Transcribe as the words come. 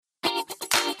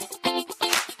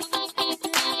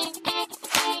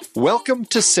Welcome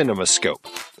to CinemaScope,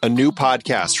 a new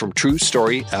podcast from True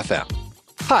Story FM.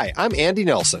 Hi, I'm Andy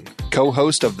Nelson,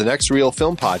 co-host of the Next Reel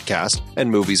Film Podcast and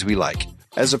Movies We Like.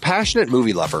 As a passionate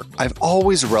movie lover, I've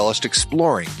always relished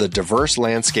exploring the diverse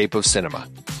landscape of cinema.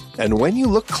 And when you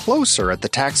look closer at the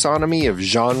taxonomy of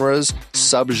genres,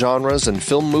 subgenres, and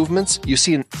film movements, you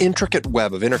see an intricate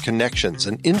web of interconnections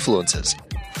and influences.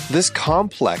 This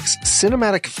complex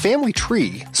cinematic family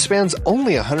tree spans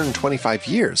only 125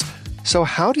 years. So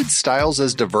how did styles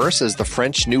as diverse as the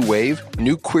French New Wave,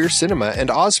 New Queer Cinema,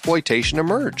 and Ozploitation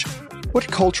emerge? What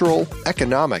cultural,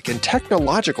 economic, and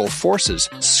technological forces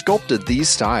sculpted these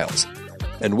styles?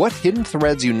 And what hidden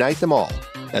threads unite them all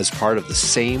as part of the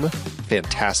same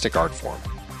fantastic art form?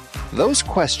 Those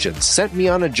questions sent me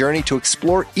on a journey to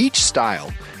explore each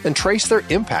style and trace their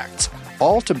impacts,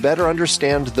 all to better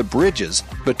understand the bridges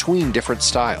between different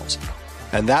styles.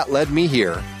 And that led me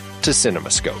here to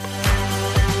CinemaScope.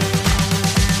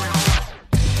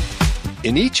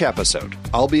 In each episode,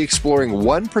 I'll be exploring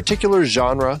one particular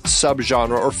genre,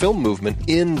 subgenre, or film movement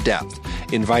in depth,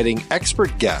 inviting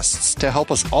expert guests to help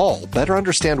us all better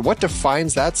understand what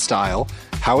defines that style,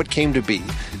 how it came to be,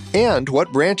 and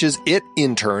what branches it,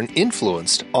 in turn,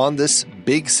 influenced on this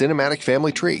big cinematic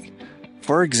family tree.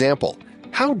 For example,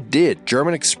 how did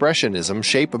German Expressionism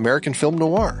shape American film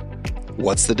noir?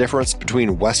 What's the difference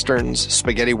between Westerns,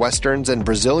 spaghetti Westerns, and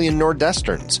Brazilian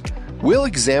Nordwesterns? We'll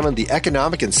examine the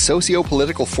economic and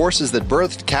socio-political forces that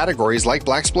birthed categories like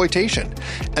blaxploitation,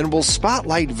 and we'll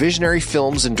spotlight visionary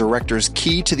films and directors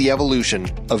key to the evolution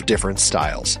of different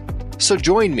styles. So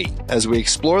join me as we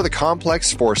explore the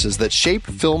complex forces that shape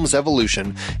film's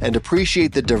evolution and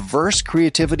appreciate the diverse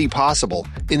creativity possible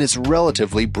in its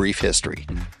relatively brief history.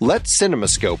 Let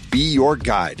CinemaScope be your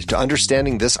guide to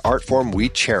understanding this art form we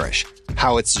cherish,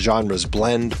 how its genres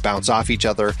blend, bounce off each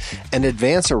other, and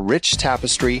advance a rich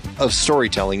tapestry of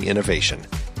storytelling innovation.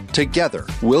 Together,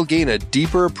 we'll gain a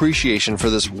deeper appreciation for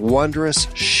this wondrous,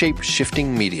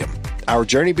 shape-shifting medium. Our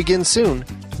journey begins soon.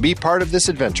 Be part of this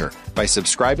adventure by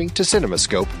subscribing to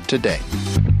CinemaScope today.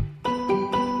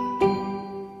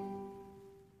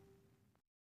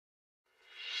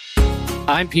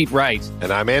 I'm Pete Wright.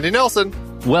 And I'm Andy Nelson.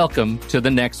 Welcome to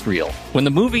The Next Reel. When the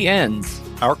movie ends,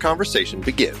 our conversation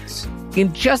begins.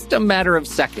 In just a matter of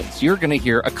seconds, you're going to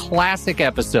hear a classic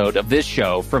episode of this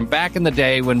show from back in the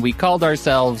day when we called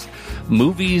ourselves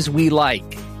Movies We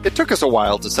Like. It took us a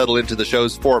while to settle into the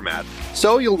show's format,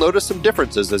 so you'll notice some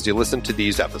differences as you listen to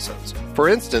these episodes. For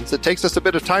instance, it takes us a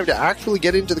bit of time to actually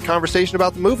get into the conversation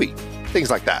about the movie. Things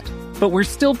like that. But we're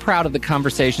still proud of the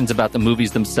conversations about the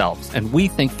movies themselves, and we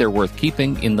think they're worth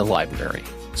keeping in the library.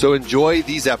 So enjoy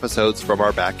these episodes from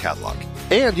our back catalog.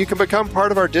 And you can become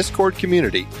part of our Discord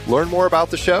community, learn more about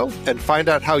the show, and find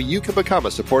out how you can become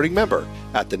a supporting member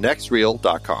at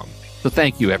thenextreel.com. So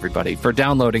thank you, everybody, for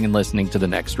downloading and listening to The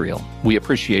Next Reel. We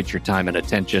appreciate your time and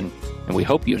attention, and we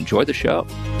hope you enjoy the show.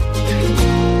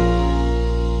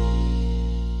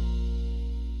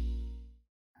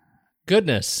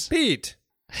 Goodness. Pete.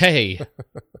 Hey,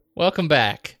 welcome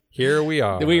back. Here we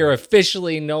are. We are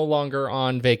officially no longer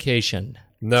on vacation.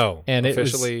 No, and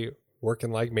officially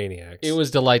working like maniacs. It was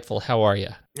delightful. How are you?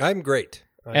 I'm great.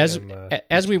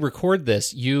 As we record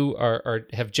this, you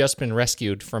have just been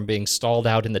rescued from being stalled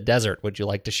out in the desert. Would you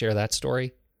like to share that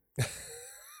story?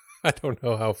 I don't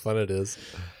know how fun it is.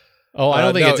 Oh, I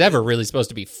don't think it's ever really supposed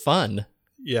to be fun.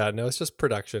 Yeah, no, it's just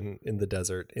production in the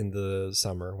desert in the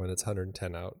summer when it's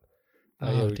 110 out.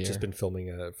 I've just been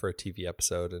filming for a TV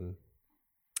episode, and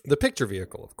the picture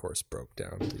vehicle, of course, broke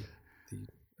down,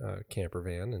 the camper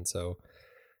van, and so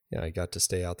yeah, I got to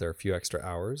stay out there a few extra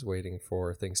hours waiting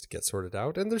for things to get sorted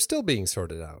out, and they're still being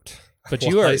sorted out. But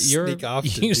you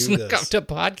snuck off to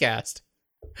podcast.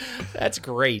 That's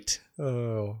great.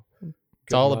 Oh,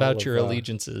 it's all about your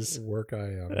allegiances. Work I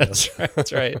am. That's right.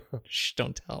 That's right. Shh,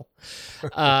 don't tell.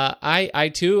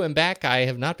 I too am back. I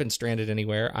have not been stranded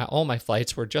anywhere. All my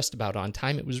flights were just about on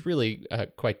time. It was really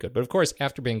quite good. But of course,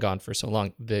 after being gone for so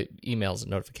long, the emails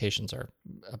and notifications are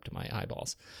up to my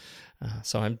eyeballs.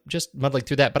 So I'm just muddling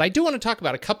through that. But I do want to talk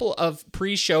about a couple of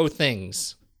pre-show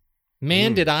things.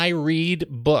 Man, did I read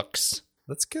books.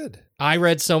 That's good. I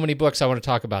read so many books, I want to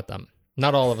talk about them.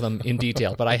 Not all of them in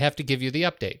detail, but I have to give you the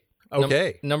update.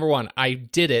 Okay. Number one, I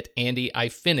did it, Andy. I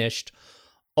finished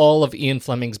all of Ian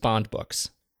Fleming's Bond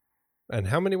books. And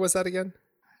how many was that again?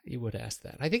 You would ask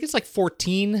that. I think it's like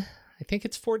 14. I think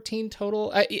it's 14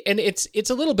 total, and it's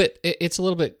a little bit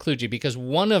kludgy because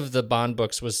one of the Bond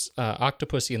books was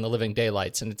Octopussy and the Living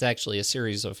Daylights, and it's actually a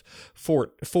series of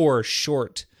four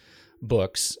short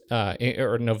books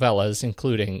or novellas,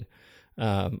 including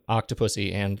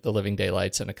Octopussy and The Living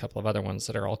Daylights and a couple of other ones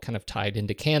that are all kind of tied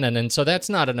into canon. And so that's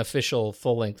not an official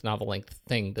full-length, novel-length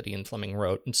thing that Ian Fleming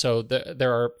wrote. And so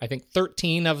there are, I think,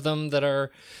 13 of them that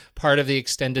are part of the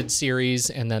extended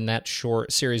series, and then that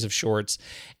short series of shorts.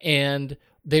 And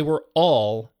they were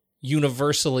all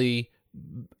universally,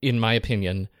 in my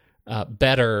opinion,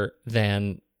 better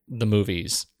than the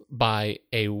movies by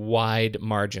a wide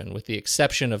margin, with the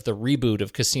exception of the reboot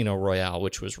of Casino Royale,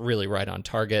 which was really right on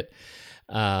target.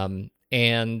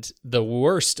 And the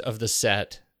worst of the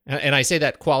set, and I say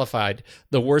that qualified,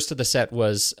 the worst of the set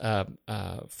was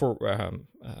for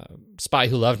Spy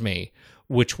Who Loved Me,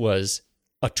 which was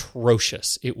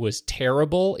atrocious. It was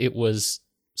terrible. It was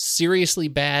seriously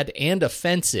bad and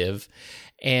offensive.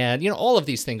 And, all of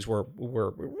these things were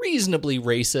reasonably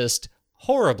racist,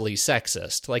 horribly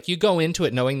sexist. Like, you go into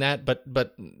it knowing that, but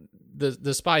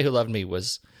the Spy Who Loved Me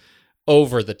was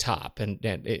over the top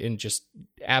and just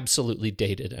absolutely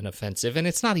dated and offensive. And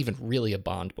it's not even really a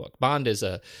Bond book. Bond is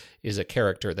a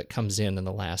character that comes in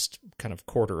the last kind of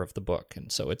quarter of the book,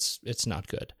 and so it's not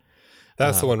good.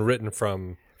 That's the one written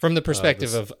from the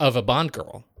perspective of a Bond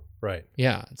girl. Right.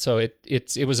 Yeah. So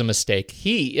it was a mistake.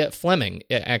 Fleming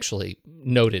actually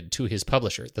noted to his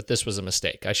publisher that this was a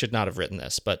mistake. I should not have written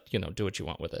this, but do what you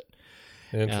want with it.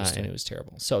 Interesting. And it was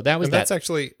terrible. So that was that's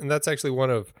actually one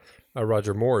of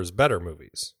Roger Moore's better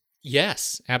movies.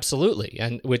 Yes, absolutely.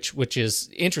 And which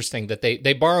is interesting that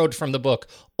they borrowed from the book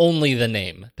only the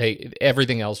name.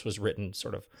 Everything else was written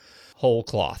sort of whole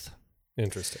cloth.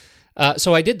 Interesting.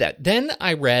 So I did that. Then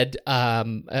I read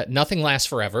Nothing Lasts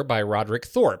Forever by Roderick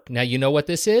Thorpe. Now, you know what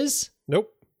this is?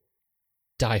 Nope.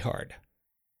 Die Hard.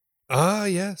 Ah,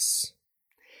 yes.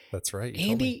 That's right.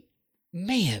 Andy,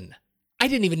 man, I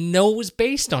didn't even know it was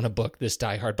based on a book, this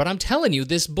Die Hard. But I'm telling you,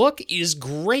 this book is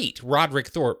great. Roderick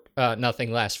Thorpe,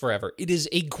 Nothing Lasts Forever. It is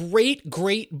a great,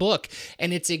 great book.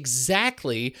 And it's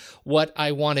exactly what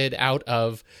I wanted out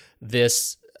of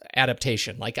this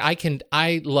adaptation. Like,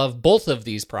 I love both of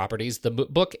these properties, the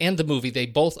book and the movie. They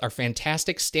both are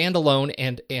fantastic standalone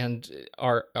and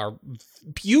are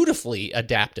beautifully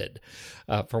adapted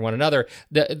for one another.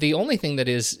 The only thing that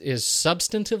is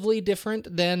substantively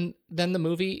different than the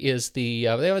movie is they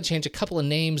have to change a couple of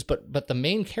names, but the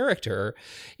main character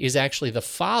is actually the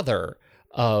father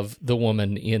of the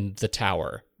woman in the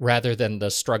tower, rather than the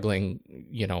struggling,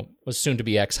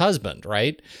 soon-to-be ex-husband,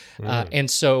 right? And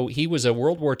so he was a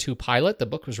World War II pilot. The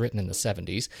book was written in the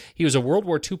 70s. He was a World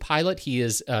War II pilot. He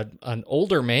is an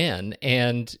older man,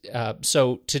 and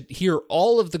so to hear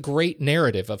all of the great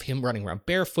narrative of him running around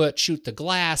barefoot, shoot the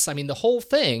glass, I mean, the whole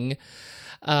thing,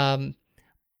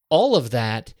 all of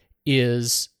that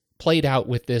is played out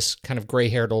with this kind of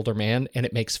gray-haired older man, and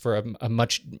it makes for a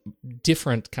much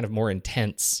different, kind of more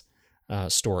intense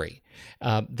story.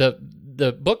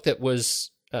 The book that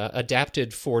was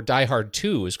adapted for Die Hard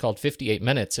 2 is called 58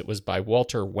 Minutes. It was by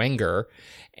Walter Wenger,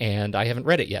 and I haven't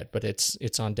read it yet, but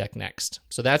it's on deck next.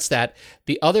 So that's that.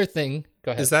 The other thing,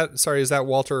 go ahead. Is that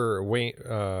Walter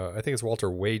I think it's Walter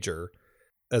Wager,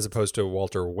 as opposed to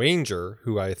Walter Wanger,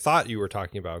 who I thought you were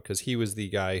talking about, because he was the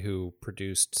guy who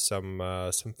produced some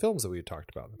films that we had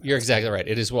talked about. You're exactly right.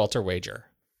 It is Walter Wager.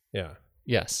 Yeah.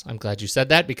 Yes, I'm glad you said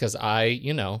that, because I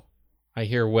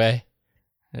hear way,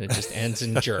 and it just ends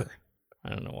in jur. I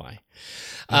don't know why.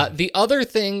 The other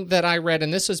thing that I read,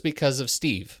 and this was because of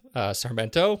Steve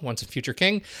Sarmento, Once a Future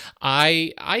King,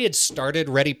 I had started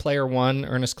Ready Player One,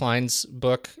 Ernest Cline's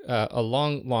book, a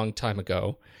long, long time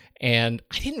ago, and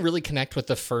I didn't really connect with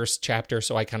the first chapter,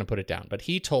 so I kind of put it down. But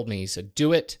he told me, he said,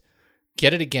 do it,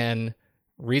 get it again,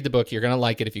 read the book, you're going to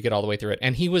like it if you get all the way through it.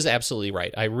 And he was absolutely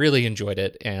right. I really enjoyed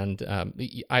it, and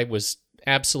I was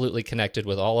absolutely connected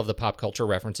with all of the pop culture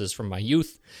references from my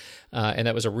youth, and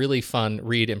that was a really fun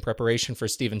read in preparation for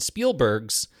Steven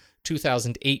Spielberg's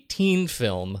 2018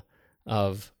 film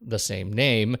of the same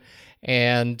name.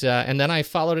 And then I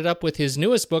followed it up with his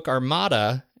newest book,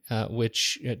 Armada,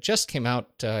 which just came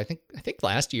out, I think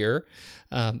last year,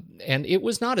 and it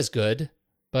was not as good,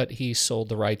 but he sold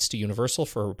the rights to Universal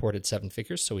for a reported 7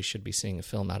 figures, so we should be seeing a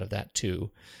film out of that too.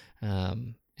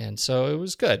 And so it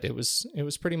was good. It was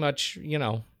pretty much,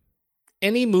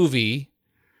 any movie,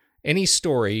 any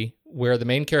story where the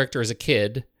main character is a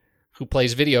kid who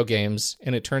plays video games,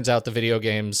 and it turns out the video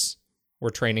games were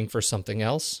training for something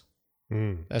else.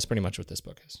 That's pretty much what this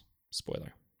book is.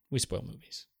 Spoiler. We spoil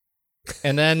movies.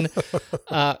 And then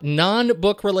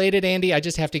non-book related, Andy, I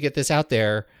just have to get this out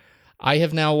there. I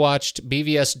have now watched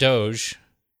BVS Doge,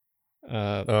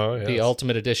 the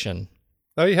Ultimate Edition.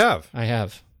 Oh, you have? I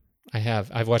have.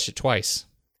 I've watched it twice,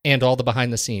 and all the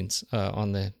behind the scenes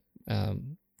on the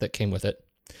that came with it.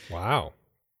 Wow,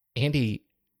 Andy,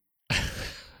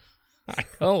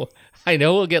 I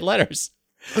know we'll get letters.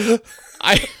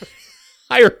 I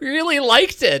really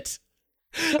liked it.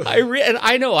 And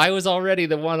I know I was already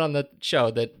the one on the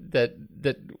show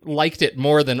that liked it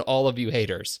more than all of you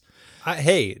haters.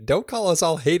 Hey, don't call us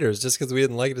all haters just because we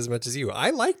didn't like it as much as you. I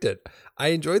liked it. I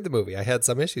enjoyed the movie. I had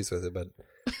some issues with it, but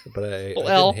I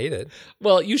didn't hate it.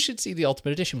 Well, you should see the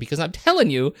Ultimate Edition because I'm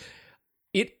telling you,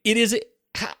 it is.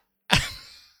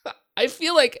 I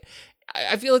feel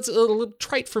it's a little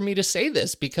trite for me to say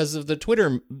this because of the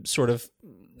Twitter sort of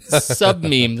sub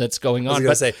meme that's going on. I was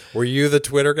going to say, were you the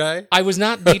Twitter guy? I was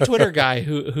not the Twitter guy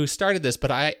who started this, but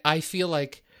I feel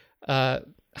like I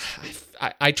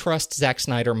trust Zack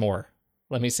Snyder more.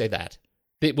 Let me say that.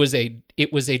 It was a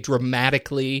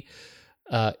dramatically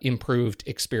improved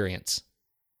experience.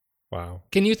 Wow.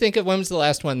 Can you think of when was the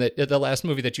last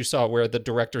movie that you saw where the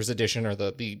director's edition or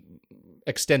the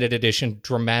extended edition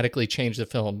dramatically changed the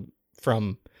film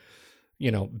from,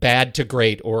 bad to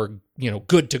great or,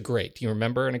 good to great? Do you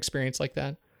remember an experience like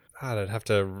that? God, I'd have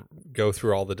to go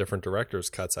through all the different director's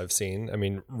cuts I've seen. I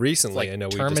mean, recently, I know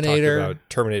we just talked about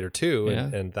Terminator 2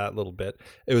 and that little bit.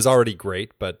 It was already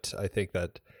great, but I think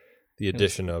that the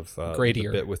addition of the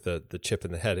bit with the chip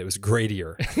in the head, it was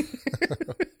greatier.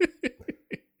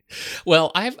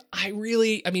 Well,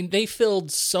 they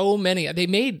filled so many. They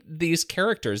made these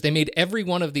characters. They made every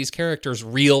one of these characters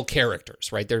real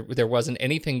characters, right? There wasn't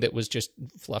anything that was just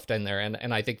fluffed in there,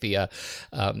 and I think they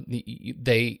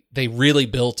really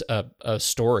built a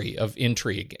story of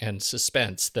intrigue and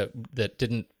suspense that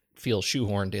didn't feel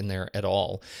shoehorned in there at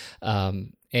all.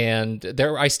 And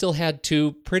I still had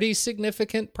two pretty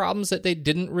significant problems that they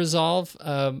didn't resolve,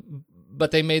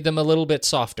 but they made them a little bit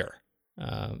softer.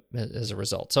 As a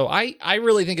result. So I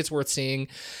really think it's worth seeing.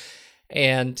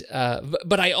 And,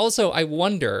 but I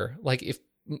wonder, like, if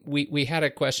we had a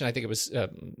question, I think it was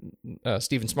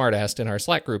Stephen Smart asked in our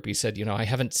Slack group, he said, I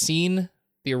haven't seen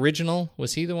the original.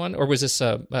 Was he the one? Or was this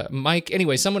Mike?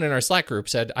 Anyway, someone in our Slack group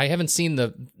said, I haven't seen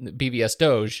the BVS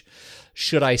Doge.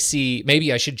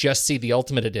 Maybe I should just see the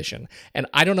Ultimate Edition. And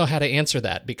I don't know how to answer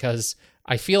that because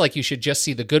I feel like you should just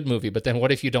see the good movie, but then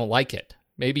what if you don't like it?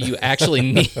 Maybe you actually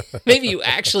need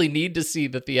to see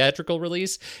the theatrical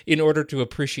release in order to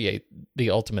appreciate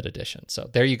the Ultimate Edition. So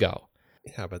there you go.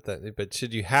 Yeah, but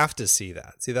should you have to see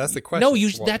that? See, that's the question. No,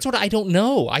 that's what I don't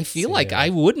know. I feel like I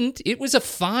wouldn't. It was a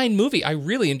fine movie. I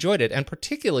really enjoyed it, and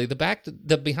particularly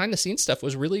the behind the scenes stuff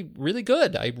was really, really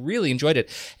good. I really enjoyed it,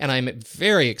 and I'm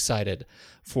very excited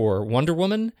for Wonder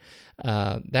Woman.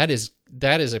 That is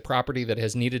a property that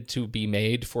has needed to be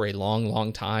made for a long,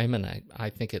 long time, and I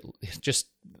think it just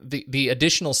the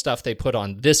additional stuff they put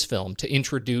on this film to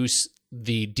introduce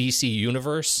the DC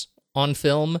universe on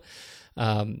film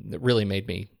that really made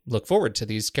me look forward to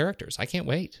these characters. I can't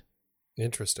wait.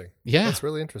 Interesting. Yeah, that's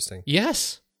really interesting.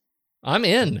 Yes, I'm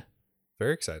in.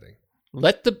 Very exciting.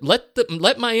 Let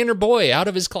my inner boy out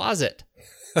of his closet.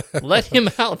 Let him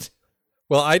out.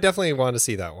 Well, I definitely want to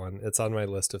see that one. It's on my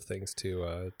list of things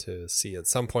to see at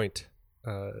some point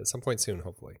soon,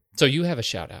 hopefully. So you have a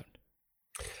shout out.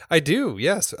 I do,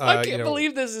 yes. I can't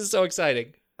believe this is so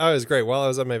exciting. Oh, it was great. While I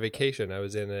was on my vacation, I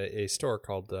was in a store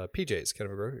called PJ's, kind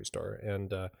of a grocery store,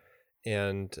 and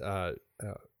the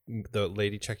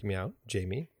lady checking me out,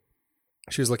 Jamie,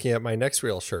 she was looking at my Next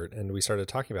Reel shirt, and we started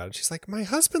talking about it. She's like, "My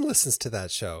husband listens to that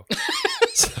show."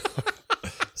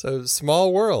 So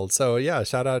small world. So yeah,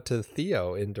 shout out to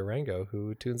Theo in Durango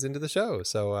who tunes into the show.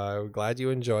 So glad you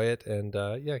enjoy it, and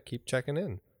keep checking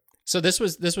in. So this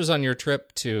was on your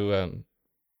trip to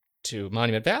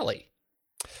Monument Valley.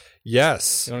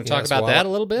 Yes. You want to talk about that a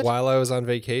little bit? While I was on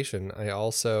vacation, I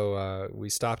also we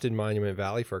stopped in Monument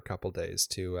Valley for a couple days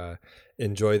to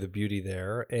enjoy the beauty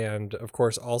there, and of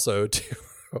course also to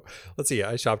let's see,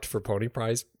 I shopped for pony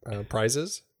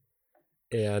prizes,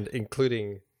 and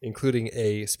including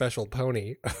a special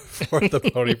pony for the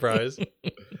pony prize,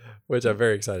 which I'm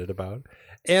very excited about.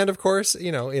 And of course,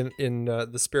 in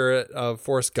the spirit of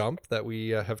Forrest Gump that we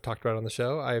have talked about on the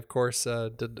show, I of course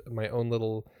did my own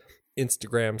little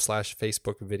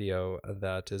Instagram/Facebook video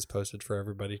that is posted for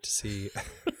everybody to see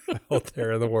out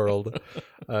there in the world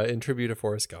in tribute to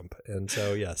Forrest Gump. And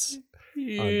so, yes.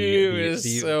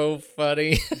 So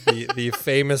funny. the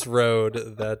famous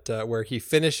road that where he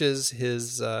finishes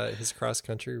his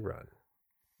cross-country run.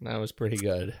 That was pretty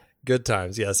good. Good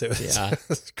times. Yes, it was, yeah. It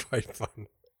was quite fun.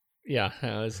 Yeah,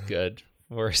 that was good.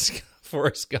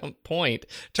 Forrest Gump Point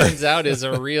turns out is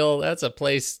that's a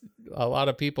place a lot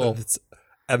of people...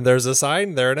 And there's a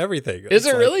sign there and everything. Is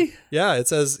it really? Yeah, it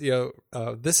says,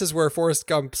 this is where Forrest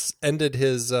Gump ended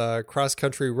his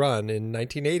cross-country run in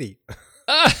 1980.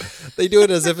 They do it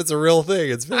as if it's a real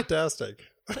thing. It's fantastic.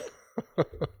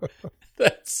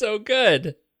 That's so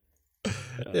good.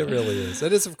 It really is.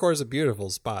 It is, of course, a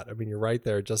beautiful spot. I mean, you're right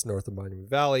there just north of Monument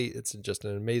Valley. It's just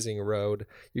an amazing road.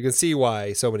 You can see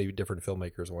why so many different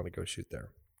filmmakers want to go shoot there.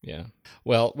 Yeah.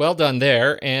 Well done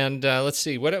there. And let's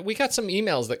see. We got some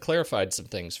emails that clarified some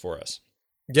things for us.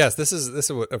 Yes, this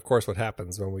is of course what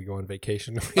happens when we go on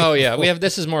vacation.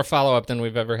 This is more follow-up than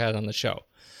we've ever had on the show.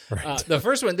 Right. The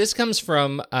first one, this comes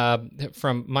from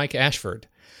Mike Ashford.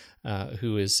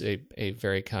 Who is a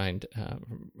very kind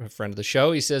friend of the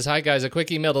show. He says, "Hi, guys. A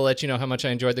quick email to let you know how much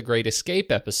I enjoyed the Great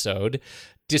Escape episode.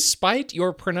 Despite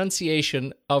your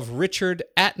pronunciation of Richard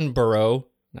Attenborough,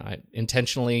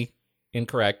 intentionally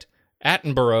incorrect,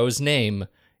 Attenborough's name,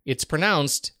 it's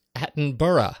pronounced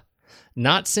Attenborough.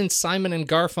 Not since Simon and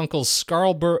Garfunkel's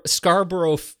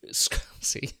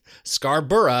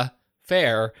Scarborough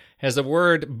Fair has the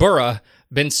word borough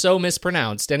been so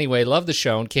mispronounced. Anyway, love the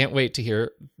show and can't wait to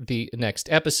hear the next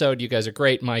episode. You guys are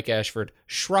great. Mike Ashford,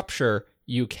 Shropshire,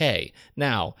 UK."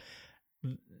 Now,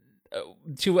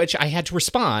 to which I had to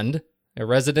respond, a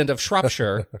resident of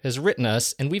Shropshire has written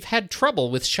us, and we've had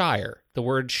trouble with Shire, the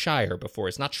word Shire, before.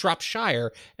 It's not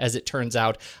Shropshire, as it turns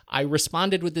out. I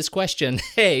responded with this question,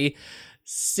 hey,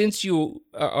 since you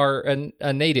are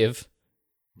a native,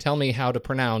 tell me how to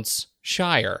pronounce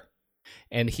Shire.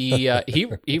 And he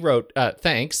wrote,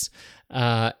 thanks,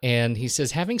 and he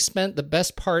says, having spent the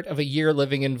best part of a year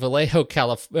living in Vallejo,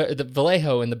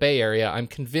 Vallejo in the Bay Area, I'm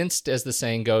convinced, as the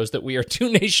saying goes, that we are two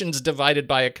nations divided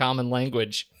by a common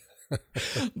language.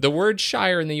 The word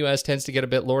Shire in the U.S. tends to get a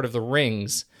bit Lord of the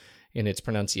Rings in its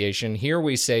pronunciation. Here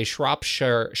we say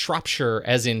Shropshire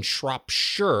as in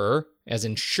Shropshire, as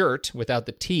in shirt, without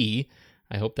the T.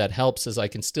 I hope that helps, as I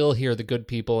can still hear the good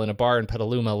people in a bar in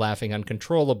Petaluma laughing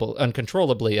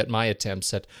uncontrollably at my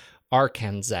attempts at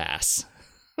Arkansas.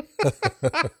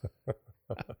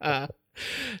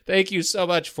 Thank you so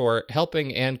much for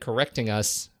helping and correcting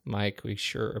us, Mike. We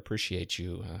sure appreciate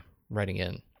you writing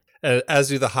in. As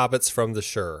do the hobbits from the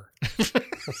Shire.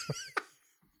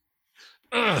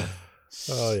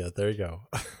 Oh, yeah, there you go.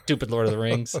 Stupid Lord of the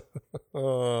Rings.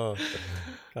 Oh,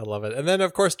 I love it. And then,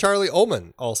 of course, Charlie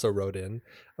Ullman also wrote in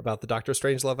about the Doctor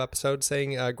Strangelove episode,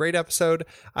 saying, great episode.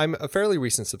 I'm a fairly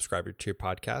recent subscriber to your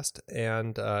podcast,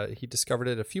 and he discovered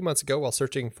it a few months ago while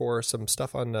searching for some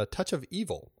stuff on Touch of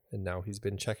Evil, and now he's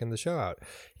been checking the show out.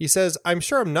 He says, I'm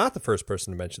sure I'm not the first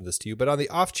person to mention this to you, but on the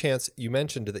off chance you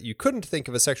mentioned that you couldn't think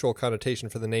of a sexual connotation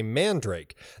for the name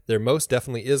Mandrake, there most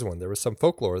definitely is one. There was some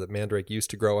folklore that Mandrake used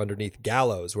to grow underneath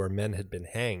gallows where men had been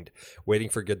hanged. Waiting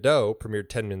for Godot, premiered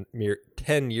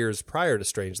 10 years prior to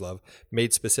Strangelove,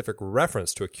 made specific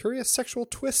reference to a curious sexual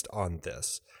twist on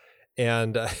this.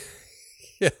 And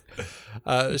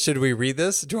should we read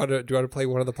this? Do you want to play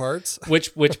one of the parts?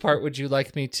 Which part would you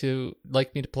like me to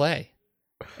play?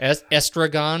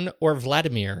 Estragon or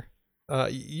Vladimir?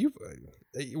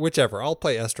 Whichever. I'll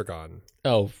play Estragon.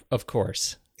 Oh, of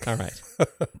course. All right.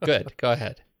 Good. Go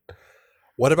ahead.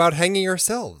 What about hanging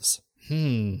yourselves?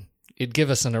 It'd give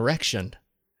us an erection.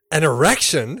 An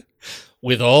erection?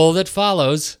 With all that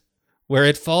follows. Where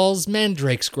it falls,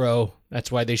 mandrakes grow.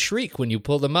 That's why they shriek when you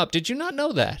pull them up. Did you not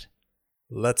know that?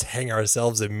 Let's hang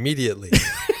ourselves immediately.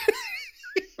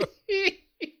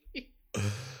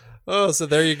 Oh, so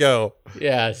there you go.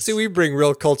 Yes. See, we bring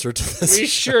real culture to this. We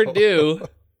sure do.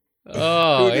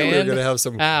 Oh, who knew we were going to have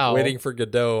some Waiting for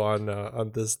Godot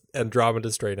on this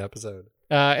Andromeda Strain episode.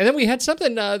 And then we had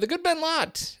something. The Good Ben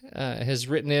Lott has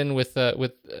written in with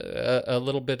a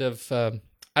little bit of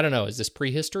I don't know. Is this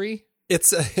prehistory?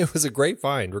 It was a great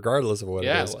find, regardless of what it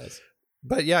is. Yeah, it was.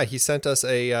 But yeah, he sent us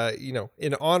in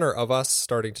honor of us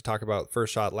starting to talk about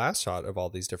first shot, last shot of all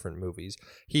these different movies.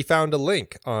 He found a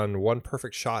link on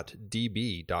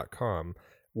oneperfectshotdb.com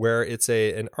where it's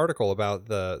an article about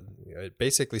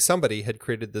basically somebody had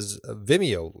created this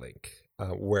Vimeo link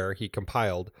where he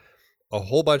compiled a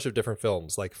whole bunch of different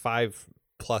films, like 5+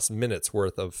 minutes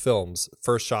worth of films,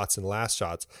 first shots and last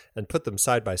shots, and put them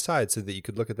side by side so that you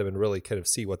could look at them and really kind of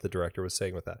see what the director was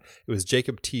saying with that. It was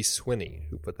Jacob T. Swinney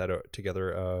who put that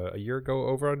together a year ago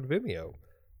over on Vimeo.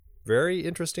 Very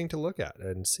interesting to look at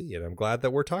and see, and I'm glad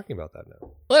that we're talking about that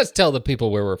now. Let's tell the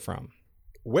people where we're from.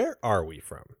 Where are we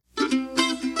from?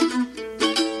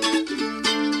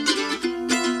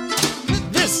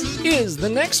 This is The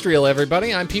Next Reel,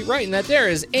 everybody. I'm Pete Wright, and that there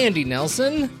is Andy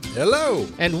Nelson. Hello.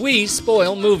 And we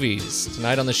spoil movies.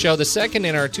 Tonight on the show, the second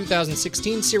in our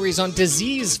 2016 series on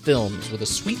disease films with a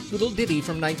sweet little ditty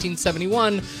from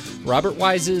 1971, Robert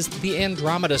Wise's The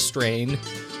Andromeda Strain.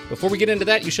 Before we get into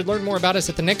that, you should learn more about us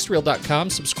at thenextreel.com,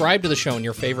 subscribe to the show in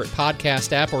your favorite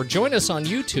podcast app, or join us on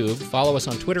YouTube. Follow us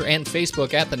on Twitter and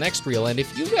Facebook at The Next Reel. And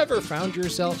if you've ever found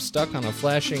yourself stuck on a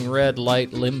flashing red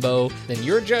light limbo, then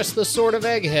you're just the sort of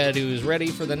egghead who's ready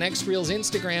for The Next Reel's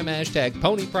Instagram hashtag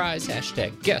Pony Prize,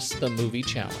 hashtag Guess the Movie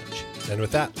Challenge. And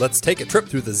with that, let's take a trip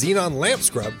through the xenon lamp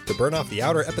scrub to burn off the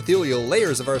outer epithelial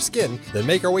layers of our skin, then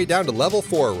make our way down to level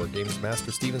 4, where Games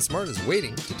Master Stephen Smart is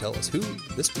waiting to tell us who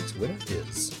this week's winner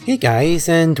is. Hey guys,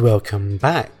 and welcome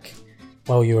back.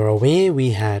 While you were away,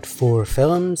 we had 4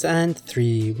 films and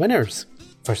 3 winners.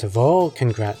 First of all,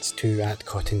 congrats to at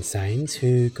Cotton Signs,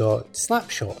 who got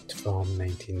Slapshot from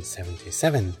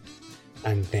 1977.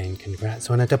 And then congrats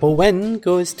on a double win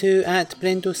goes to at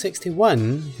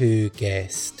Brendo61, who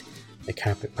guessed The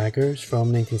Carpetbaggers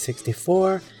from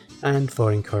 1964 and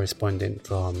Foreign Correspondent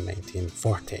from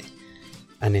 1940.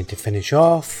 And then to finish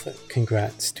off,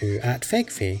 congrats to at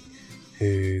Fegfey,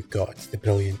 who got The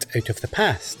Brilliant Out of the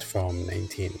Past from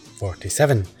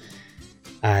 1947.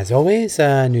 As always,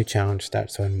 a new challenge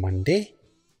starts on Monday.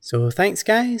 So thanks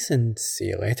guys, and see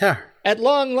you later. At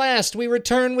long last, we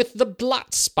return with The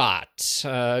Blot Spot.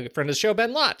 A friend of the show,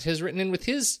 Ben Lott, has written in with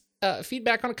his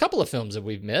feedback on a couple of films that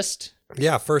we've missed.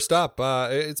 Yeah, first up,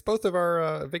 it's both of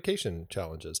our vacation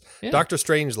challenges. Yeah. Dr.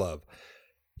 Strangelove.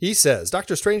 He says,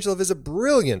 Dr. Strangelove is a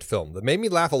brilliant film that made me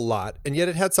laugh a lot, and yet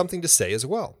it had something to say as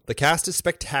well. The cast is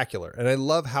spectacular, and I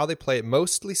love how they play it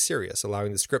mostly serious,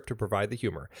 allowing the script to provide the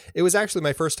humor. It was actually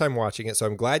my first time watching it, so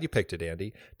I'm glad you picked it,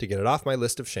 Andy, to get it off my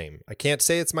list of shame. I can't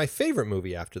say it's my favorite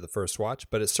movie after the first watch,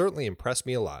 but it certainly impressed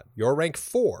me a lot. Your rank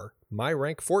 4, my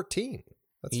rank 14.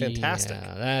 That's fantastic.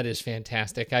 Yeah, that is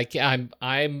fantastic. I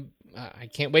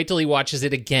can't wait till he watches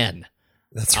it again.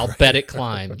 I'll bet it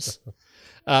climbs.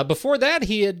 Before that,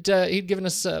 he'd given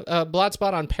us a blot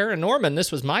spot on Paranorman.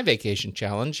 This was my vacation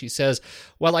challenge. He says,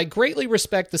 while I greatly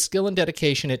respect the skill and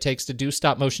dedication it takes to do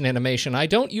stop-motion animation, I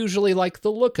don't usually like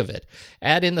the look of it.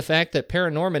 Add in the fact that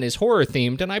Paranorman is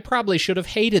horror-themed, and I probably should have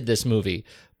hated this movie.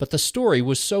 But the story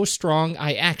was so strong,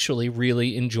 I actually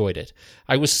really enjoyed it.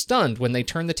 I was stunned when they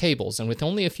turned the tables, and with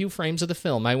only a few frames of the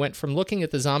film, I went from looking at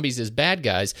the zombies as bad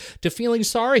guys to feeling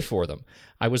sorry for them.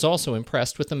 I was also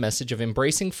impressed with the message of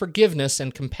embracing forgiveness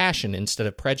and compassion instead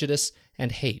of prejudice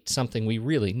and hate, something we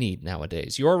really need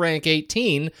nowadays. Your rank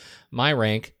 18, my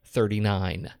rank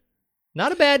 39.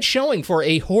 Not a bad showing for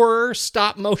a horror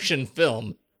stop-motion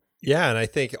film. Yeah, and I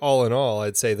think all in all,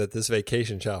 I'd say that this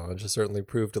vacation challenge has certainly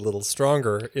proved a little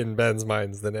stronger in Ben's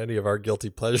minds than any of our guilty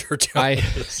pleasure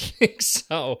challenges. I think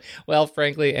so. Well,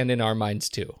 frankly, and in our minds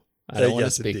too. I don't want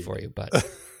to speak indeed for you, but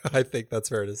I think that's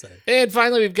fair to say. And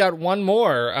finally, we've got one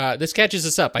more. This catches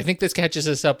us up. I think this catches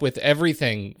us up with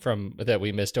everything from that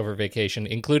we missed over vacation,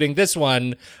 including this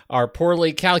one, our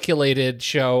poorly calculated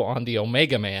show on the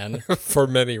Omega Man. For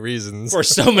many reasons. For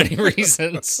so many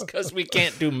reasons, because we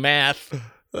can't do math.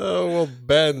 Oh, well,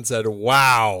 Ben said,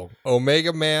 wow,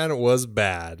 Omega Man was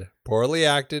bad. Poorly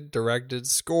acted, directed,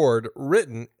 scored,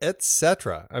 written,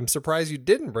 etc. I'm surprised you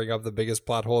didn't bring up the biggest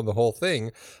plot hole in the whole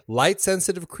thing.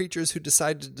 Light-sensitive creatures who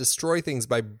decide to destroy things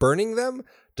by burning them?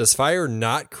 Does fire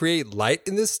not create light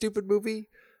in this stupid movie?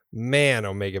 Man,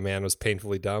 Omega Man was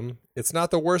painfully dumb. It's not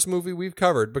the worst movie we've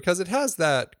covered because it has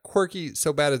that quirky,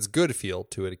 so bad it's good feel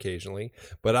to it occasionally,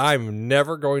 but I'm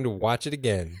never going to watch it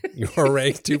again. Your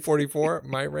rank 244,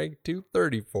 my rank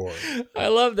 234. I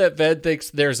love that Ben thinks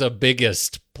there's a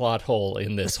biggest plot hole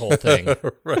in this whole thing.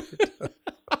 Right.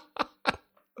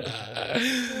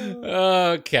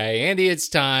 Okay, Andy, it's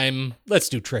time. Let's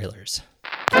do trailers.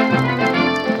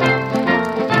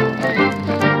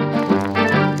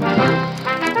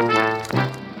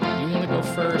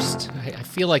 First, I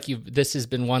feel like this has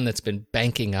been one that's been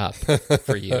banking up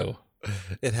for you.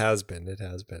 It has been.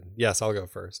 Yes, I'll go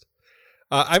first.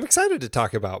 I'm excited to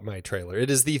talk about my trailer.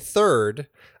 It is the third.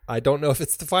 I don't know if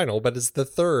it's the final, but it's the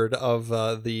third of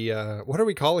the. What are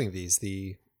we calling these?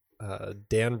 The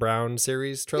Dan Brown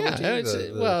series trilogy. Yeah,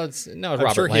 it's Robert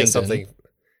I'm sure Langdon. He has something.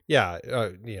 Yeah,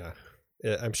 yeah.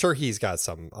 I'm sure he's got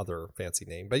some other fancy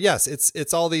name, but yes,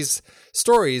 it's all these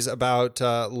stories about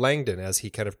Langdon as he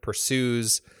kind of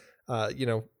pursues,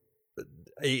 a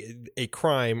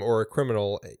crime or a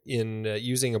criminal in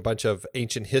using a bunch of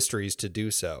ancient histories to do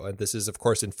so. And this is, of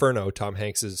course, Inferno, Tom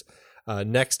Hanks's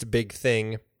next big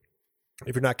thing.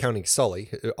 If you're not counting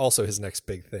Sully, also his next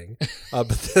big thing, but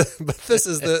this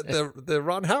is the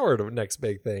Ron Howard next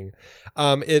big thing.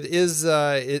 It is,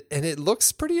 and it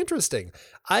looks pretty interesting.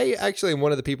 I actually am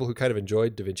one of the people who kind of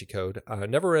enjoyed Da Vinci Code.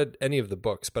 Never read any of the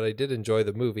books, but I did enjoy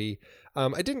the movie.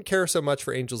 I didn't care so much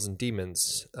for Angels and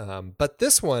Demons, but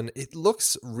this one, it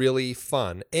looks really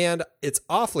fun, and it's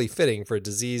awfully fitting for a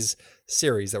disease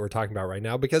series that we're talking about right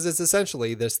now, because it's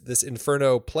essentially this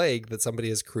inferno plague that somebody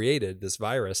has created, this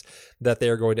virus that they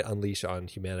are going to unleash on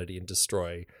humanity and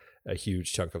destroy a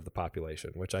huge chunk of the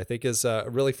population, which I think is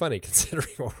really funny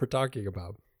considering what we're talking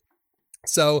about.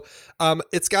 So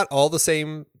it's got all the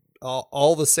same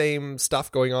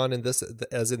stuff going on in this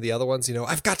as in the other ones.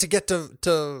 I've got to get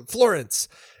to Florence,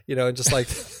 and just like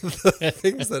the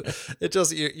things that it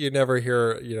just you never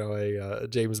hear a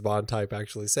James Bond type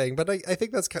actually saying. But I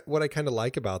think that's what I kind of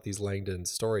like about these Langdon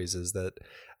stories, is that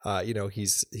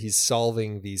he's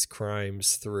solving these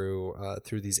crimes through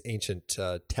these ancient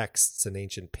texts and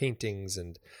ancient paintings,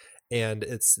 and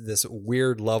it's this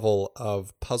weird level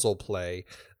of puzzle play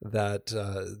that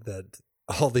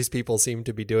all these people seem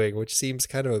to be doing, which seems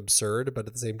kind of absurd, but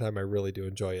at the same time, I really do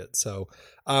enjoy it. So,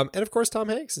 and of course, Tom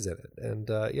Hanks is in it, and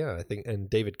I think, and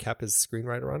David Koepp is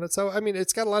screenwriter on it. So, I mean,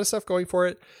 it's got a lot of stuff going for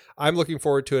it. I'm looking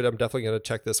forward to it. I'm definitely going to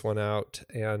check this one out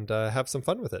and have some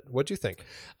fun with it. What do you think?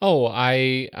 Oh,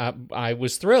 I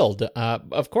was thrilled,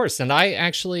 of course, and I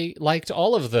actually liked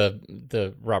all of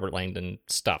the Robert Langdon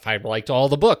stuff. I liked all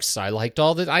the books. I liked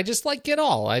all the. I just like it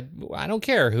all. I don't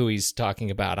care who he's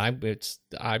talking about.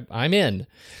 I'm in.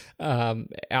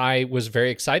 I was very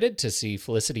excited to see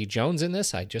Felicity Jones in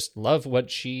this. I just love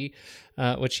what she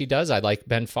does. I like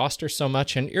Ben Foster so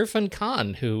much, and Irfan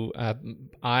Khan, who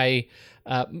I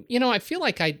feel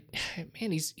like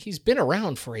he's been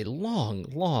around for a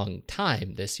long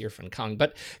time. This Irfan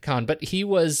Khan, but he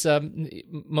was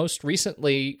most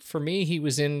recently for me. He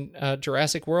was in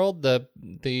Jurassic World,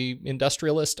 the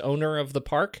industrialist owner of the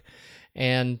park,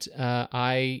 and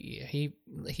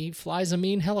he flies a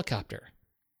mean helicopter.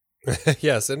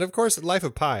 Yes, and of course, Life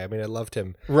of Pi. I mean, I loved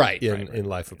him in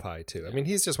Life of Pi too. I mean,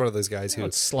 he's just one of those guys who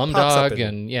Slumdog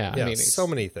and I mean, so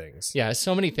many things. Yeah,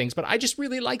 so many things. But I just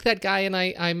really like that guy, and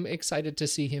I'm excited to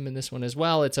see him in this one as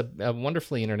well. It's a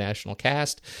wonderfully international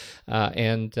cast,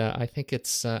 and I think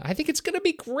it's going to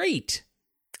be great.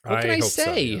 What can I say?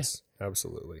 So, yes.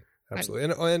 Absolutely.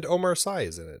 And Omar Sy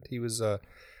is in it. He was, I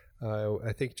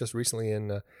think, just recently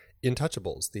in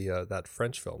Intouchables, that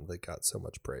French film that got so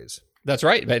much praise. That's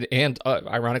right. And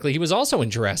ironically, he was also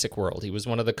in Jurassic World. He was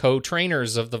one of the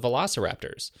co-trainers of the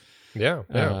Velociraptors. Yeah.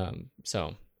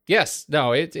 So, yes,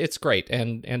 no, it's great.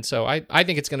 And so I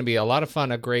think it's going to be a lot of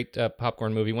fun, a great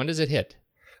popcorn movie. When does it hit?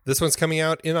 This one's coming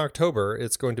out in October.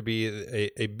 It's going to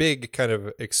be a big kind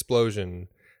of explosion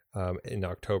in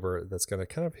October that's going to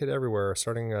kind of hit everywhere,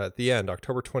 starting at the end,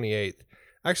 October 28th.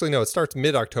 Actually, no, it starts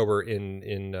mid-October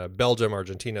in Belgium,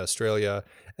 Argentina, Australia,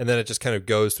 and then it just kind of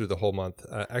goes through the whole month.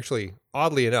 Actually,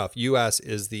 oddly enough, U.S.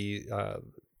 is the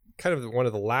kind of one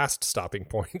of the last stopping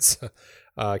points.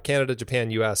 Canada, Japan,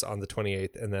 U.S. on the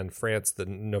 28th, and then France the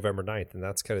November 9th, and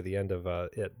that's kind of the end of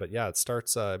it. But yeah, it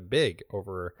starts big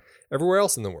over everywhere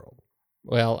else in the world.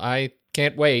 Well, I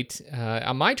can't wait.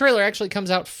 My trailer actually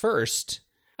comes out first.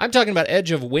 I'm talking about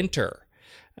Edge of Winter.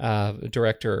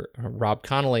 Director Rob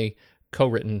Connolly,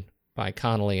 co-written by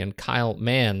Connolly and Kyle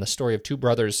Mann, the story of two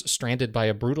brothers stranded by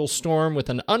a brutal storm with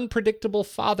an unpredictable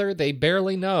father they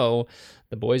barely know.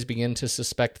 The boys begin to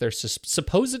suspect their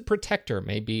supposed protector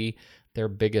may be their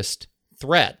biggest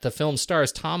threat. The film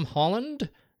stars Tom Holland,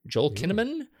 Joel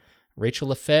Kinnaman, Rachel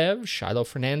Lefebvre, Shiloh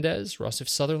Fernandez, Rossif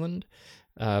Sutherland,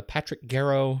 Patrick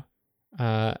Garrow,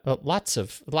 lots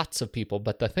of people.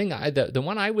 But the thing, the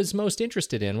one I was most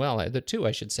interested in, well, the two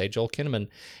I should say, Joel Kinnaman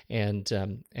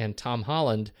and Tom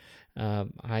Holland.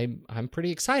 I'm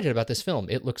pretty excited about this film.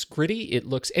 It looks gritty. It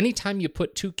looks, anytime you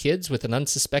put two kids with an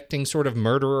unsuspecting sort of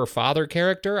murderer father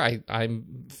character,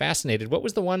 I'm fascinated. What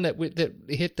was the one that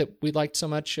we liked so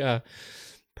much?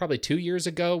 Probably 2 years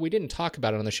ago. We didn't talk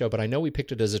about it on the show, but I know we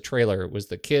picked it as a trailer. It was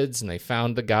the kids, and they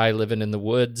found the guy living in the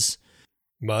woods.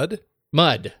 Mud.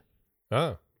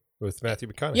 Oh, with Matthew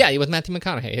McConaughey. Yeah, with Matthew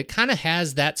McConaughey. It kind of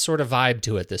has that sort of vibe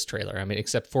to it, this trailer. I mean,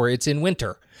 except for it's in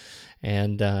winter.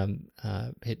 And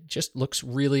it just looks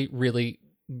really, really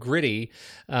gritty.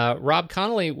 Rob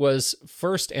Connolly was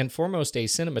first and foremost a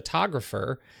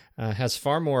cinematographer, has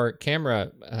far more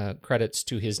camera credits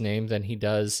to his name than he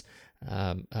does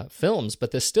films,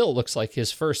 but this still looks like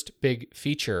his first big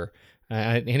feature.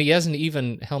 And he hasn't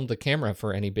even helmed the camera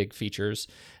for any big features,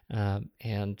 nor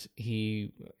has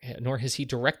he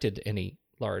directed any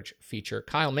large feature.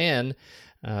 Kyle Mann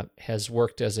has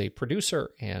worked as a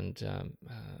producer, and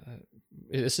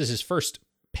this is his first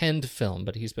penned film,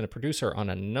 but he's been a producer on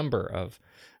a number of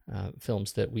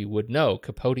films that we would know,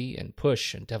 Capote and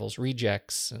Push and Devil's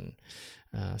Rejects, and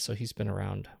so he's been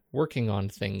around working on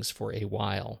things for a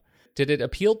while. Did it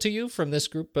appeal to you from this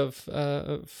group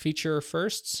of feature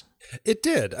firsts? It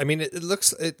did. I mean, it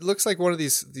looks like one of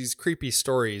these creepy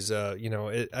stories. I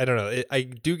don't know. I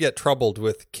do get troubled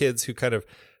with kids who kind of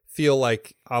feel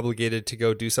like obligated to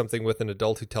go do something with an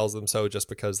adult who tells them so just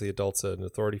because the adult's an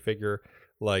authority figure,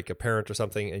 like a parent or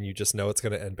something, and you just know it's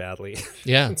going to end badly.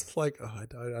 Yeah. It's like, I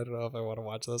don't know if I want to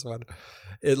watch this one.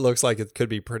 It looks like it could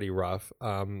be pretty rough,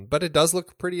 but it does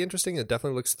look pretty interesting. It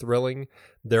definitely looks thrilling.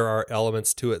 There are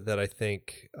elements to it that I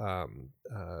think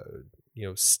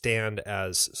stand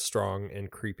as strong and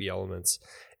creepy elements.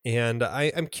 And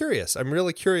I'm curious. I'm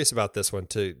really curious about this one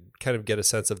to kind of get a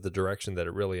sense of the direction that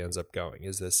it really ends up going.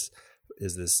 Is this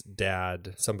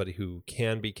dad somebody who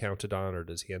can be counted on, or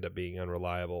does he end up being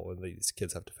unreliable and these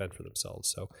kids have to fend for themselves?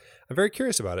 So I'm very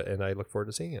curious about it, and I look forward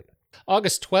to seeing it.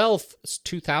 August 12th,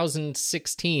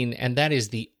 2016, and that is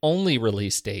the only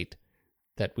release date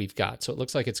that we've got. So it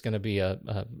looks like it's going to be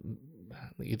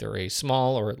either a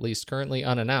small or at least currently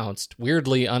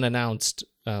weirdly unannounced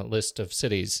list of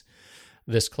cities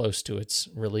this close to its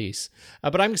release.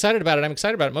 But I'm excited about it. I'm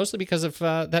excited about it mostly because of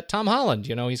that Tom Holland.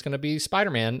 He's going to be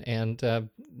Spider-Man, and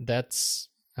that's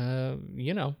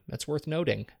worth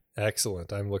noting.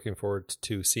 Excellent. I'm looking forward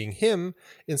to seeing him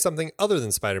in something other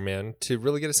than Spider-Man to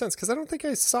really get a sense, because I don't think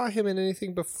I saw him in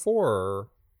anything before.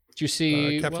 Did you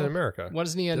see Captain America?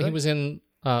 Wasn't he in? He was in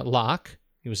Locke.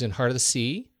 He was in Heart of the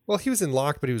Sea. Well, he was in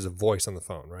Locke, but he was a voice on the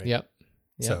phone, right? Yep.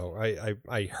 So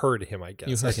I heard him, I guess.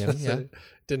 You heard him, yeah.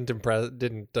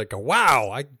 Didn't go,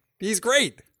 wow, he's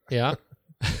great. Yeah.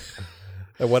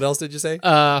 And what else did you say?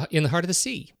 In the Heart of the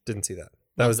Sea. Didn't see that.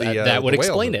 That was that would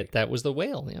explain movie. it. That was the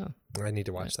whale, yeah. I need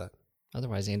to watch that.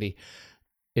 Otherwise, Andy,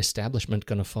 establishment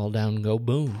gonna fall down and go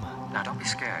boom. Now, don't be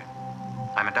scared.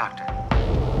 I'm a doctor.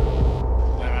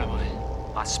 Where am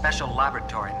I? A special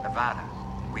laboratory in Nevada.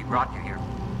 We brought you here.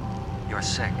 You're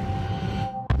sick.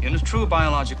 In a true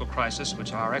biological crisis,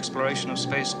 which our exploration of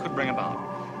space could bring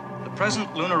about, the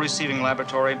present lunar receiving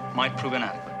laboratory might prove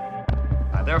inadequate.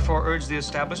 I therefore urge the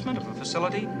establishment of a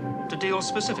facility to deal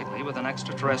specifically with an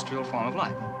extraterrestrial form of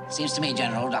life. Seems to me,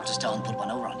 General, Dr. Stone put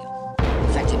one over on you.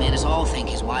 In fact, he made us all think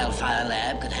his wildfire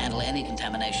lab could handle any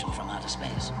contamination from outer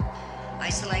space.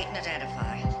 Isolate and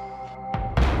identify.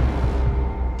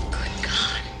 Good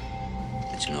God.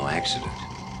 It's no accident.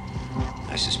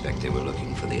 I suspect they were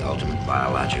looking for the ultimate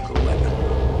biological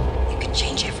weapon. You could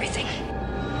change everything.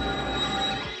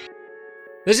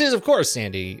 This is, of course,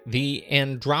 Sandy, the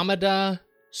Andromeda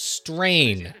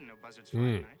Strain.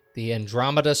 The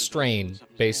Andromeda Strain,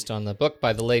 based on the book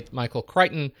by the late Michael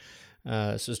Crichton.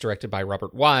 This was directed by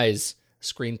Robert Wise,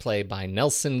 screenplay by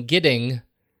Nelson Gidding,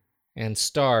 and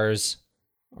stars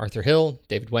Arthur Hill,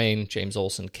 David Wayne, James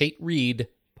Olsen, Kate Reed,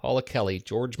 Paula Kelly,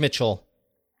 George Mitchell,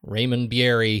 Raymond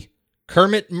Bierry,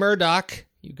 Kermit Murdoch,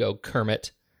 you go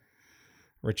Kermit,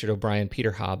 Richard O'Brien,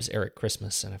 Peter Hobbs, Eric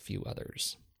Christmas, and a few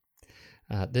others.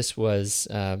 This was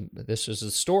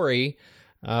a story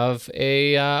of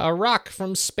a rock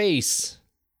from space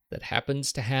that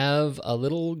happens to have a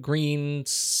little green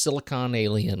silicon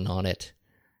alien on it,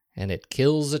 and it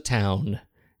kills a town,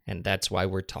 and that's why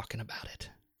we're talking about it.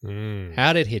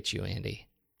 How'd it hit you, Andy?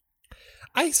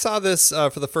 I saw this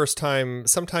for the first time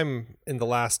sometime in the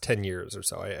last 10 years or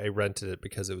so. I rented it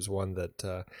because it was one that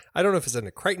I don't know if it's in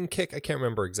a Crichton kick. I can't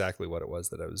remember exactly what it was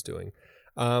that I was doing.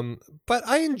 But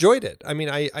I enjoyed it. I mean,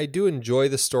 I do enjoy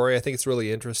the story. I think it's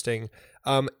really interesting.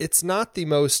 It's not the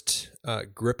most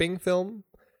gripping film.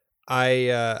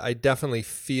 I definitely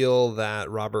feel that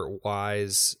Robert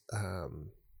Wise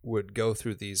would go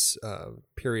through these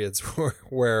periods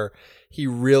where he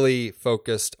really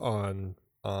focused on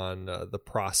the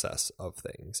process of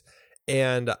things.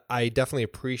 And I definitely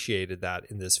appreciated that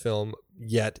in this film,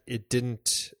 yet it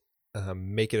didn't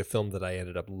make it a film that I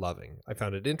ended up loving. I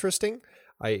found it interesting.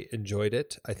 I enjoyed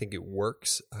it. I think it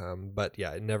works. But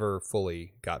yeah, it never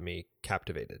fully got me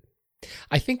captivated.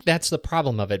 I think that's the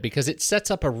problem of it, because it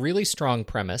sets up a really strong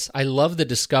premise. I love the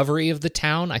discovery of the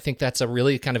town. I think that's a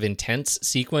really kind of intense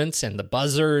sequence, and the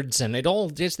buzzards, and that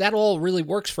all really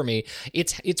works for me.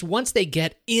 It's once they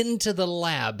get into the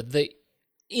lab, the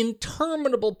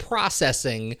interminable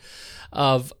processing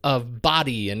of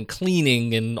body and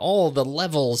cleaning and all the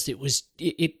levels.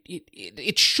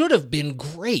 It should have been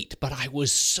great, but I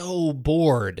was so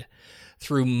bored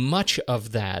through much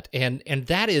of that, and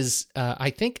that is,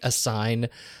 I think, a sign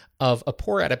of a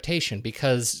poor adaptation,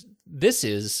 because this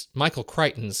is Michael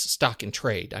Crichton's stock in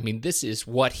trade. I mean, this is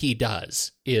what he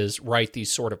does, is write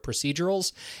these sort of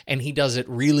procedurals, and he does it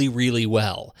really, really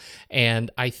well. And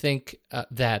I think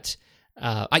that,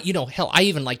 I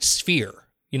even liked Sphere.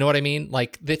 You know what I mean?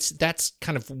 Like that's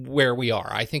kind of where we are.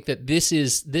 I think that this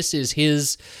is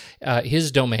his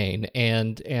domain,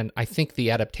 and I think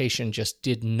the adaptation just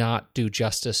did not do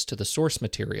justice to the source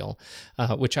material,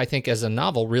 which I think as a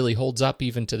novel really holds up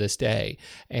even to this day.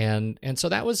 And so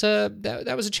that was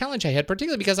a challenge I had,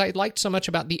 particularly because I liked so much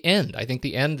about the end. I think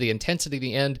the end, the intensity of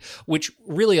the end, which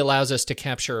really allows us to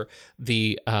capture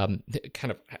the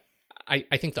kind of,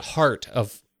 I think, the heart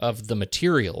of the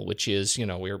material, which is,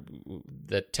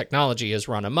 the technology has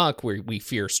run amok, we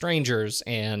fear strangers,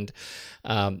 and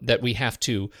that we have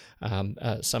to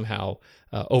somehow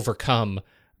overcome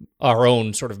our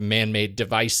own sort of man-made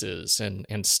devices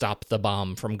and stop the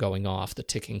bomb from going off. The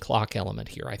ticking clock element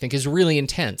here, I think, is really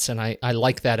intense, and I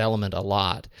like that element a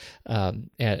lot.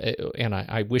 And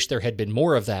I wish there had been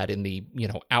more of that in the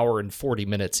hour and 40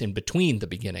 minutes in between the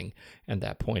beginning and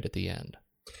that point at the end.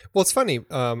 Well, it's funny.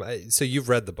 So you've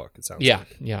read the book, it sounds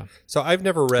like. Yeah. So I've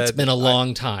never read... It's been a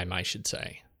long time, I should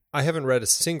say. I haven't read a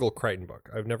single Crichton book.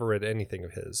 I've never read anything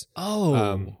of his.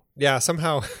 Oh. Yeah,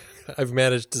 somehow I've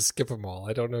managed to skip them all.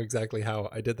 I don't know exactly how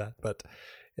I did that, but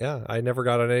yeah, I never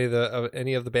got on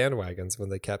any of the bandwagons when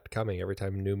they kept coming every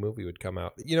time a new movie would come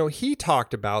out. He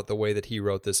talked about the way that he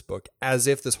wrote this book as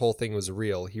if this whole thing was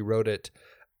real. He wrote it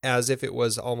as if it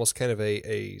was almost kind of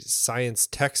a science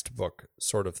textbook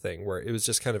sort of thing, where it was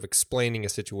just kind of explaining a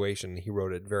situation. He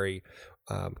wrote it very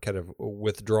kind of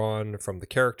withdrawn from the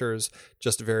characters,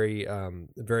 just very,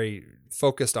 very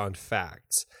focused on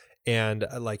facts. And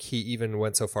like he even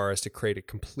went so far as to create a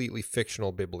completely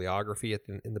fictional bibliography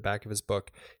in the back of his book.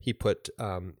 He put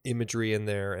imagery in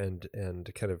there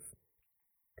and kind of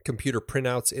computer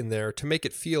printouts in there to make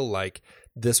it feel like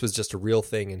this was just a real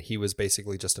thing, and he was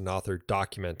basically just an author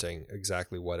documenting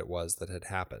exactly what it was that had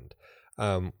happened,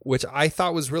 which I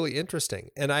thought was really interesting.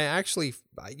 And I actually,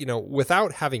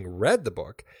 without having read the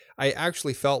book, I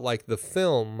actually felt like the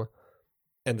film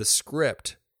and the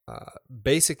script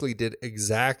basically did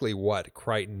exactly what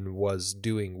Crichton was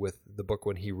doing with the book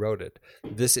when he wrote it.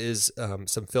 This is some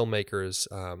filmmakers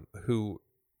who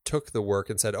took the work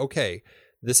and said, okay,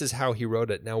 this is how he wrote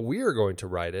it. Now we are going to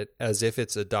write it as if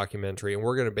it's a documentary, and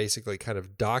we're going to basically kind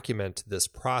of document this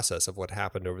process of what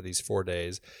happened over these 4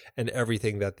 days and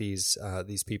everything that these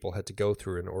people had to go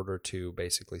through in order to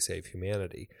basically save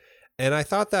humanity. And I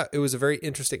thought that it was a very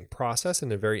interesting process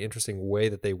and a very interesting way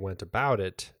that they went about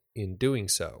it in doing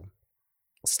so.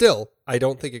 Still, I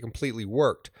don't think it completely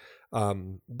worked.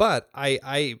 But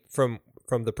I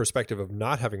from the perspective of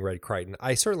not having read Crichton,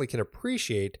 I certainly can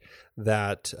appreciate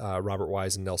that Robert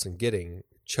Wise and Nelson Gidding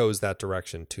chose that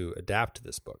direction to adapt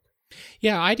this book.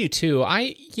 Yeah, I do too.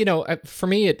 For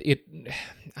me,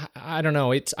 I don't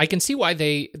know. I can see why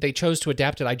they chose to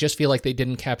adapt it. I just feel like they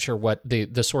didn't capture what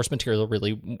the source material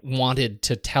really wanted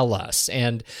to tell us.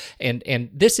 And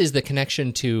this is the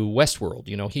connection to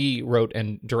Westworld. He wrote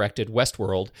and directed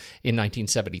Westworld in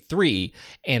 1973,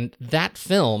 and that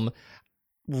film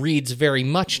reads very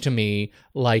much to me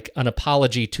like an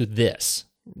apology to this.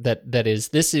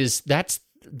 That's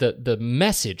the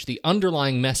message, the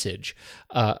underlying message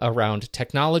around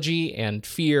technology and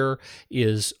fear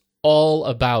is all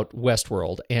about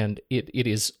Westworld, and it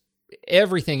is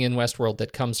everything in Westworld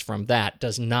that comes from that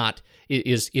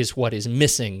is what is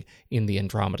missing in the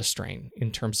Andromeda Strain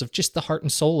in terms of just the heart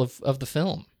and soul of the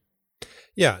film.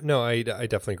 Yeah, no, I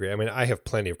definitely agree. I mean, I have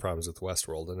plenty of problems with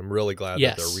Westworld, and I'm really glad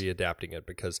that they're readapting it,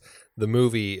 because the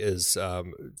movie is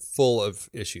full of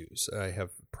issues. I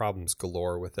have problems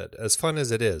galore with it. As fun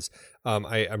as it is,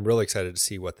 I'm really excited to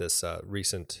see what this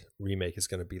recent remake is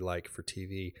going to be like for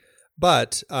TV.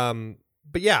 But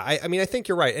yeah, I think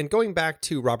you're right. And going back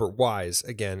to Robert Wise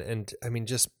again, and I mean,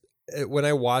 just when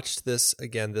I watched this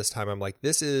again this time, I'm like,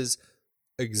 this is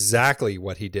exactly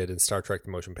what he did in Star Trek: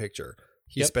 The Motion Picture.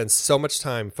 He spends so much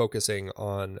time focusing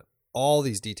on all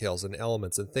these details and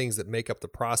elements and things that make up the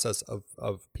process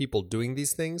of people doing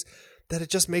these things, that it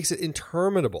just makes it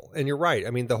interminable. And you're right. I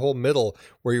mean, the whole middle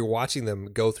where you're watching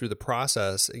them go through the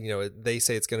process, they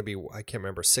say it's going to be, I can't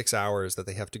remember, 6 hours that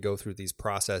they have to go through these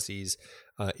processes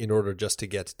in order just to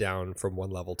get down from one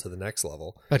level to the next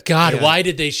level. But God, why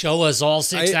did they show us all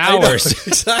 6 hours?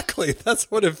 Exactly. That's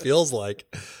what it feels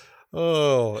like.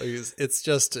 Oh, it's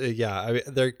just, yeah. I mean,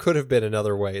 there could have been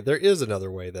another way. There is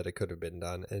another way that it could have been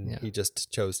done, and he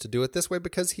just chose to do it this way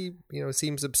because he,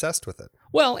 seems obsessed with it.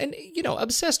 Well, and,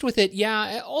 obsessed with it,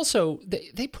 yeah. Also,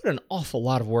 they put an awful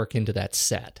lot of work into that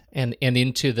set and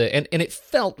into and it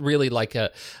felt really like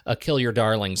a Kill Your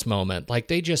Darlings moment. Like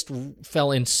they just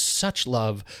fell in such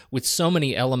love with so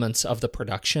many elements of the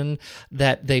production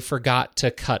that they forgot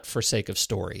to cut for sake of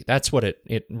story. That's what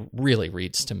it really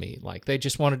reads to me. Like they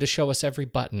just wanted to show us every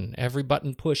button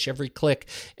push, every click,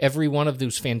 every one of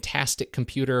those fantastic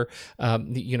computer,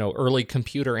 early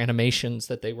computer animations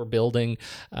that they were building.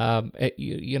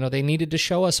 They needed to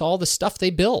show us all the stuff they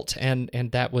built, and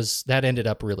that ended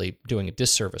up really doing a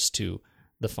disservice to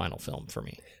the final film for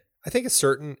me. I think a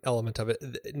certain element of it,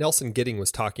 Nelson Gidding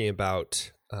was talking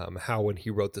about how when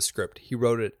he wrote the script, he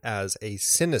wrote it as a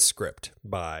cinescript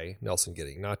by Nelson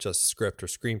Gidding, not just script or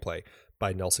screenplay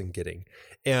by Nelson Gidding.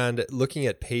 And looking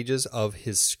at pages of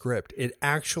his script, it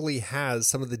actually has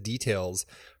some of the details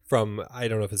from, I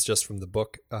don't know if it's just from the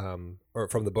book or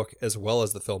from the book as well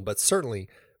as the film, but certainly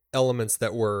elements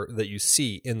that you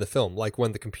see in the film, like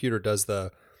when the computer does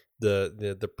the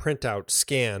printout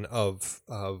scan of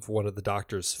one of the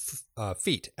doctor's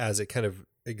feet as it kind of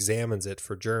examines it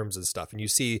for germs and stuff, and you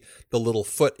see the little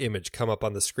foot image come up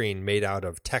on the screen made out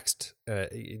of text,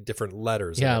 different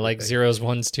letters. Yeah, like zeros,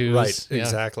 ones, twos. Right, yeah.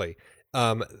 Exactly.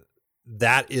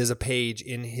 That is a page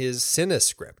in his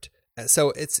cinescript.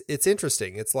 So it's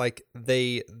interesting. It's like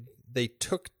they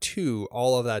took to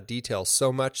all of that detail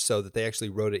so much so that they actually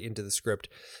wrote it into the script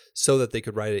so that they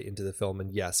could write it into the film.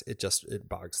 And yes, it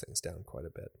bogs things down quite a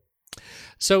bit.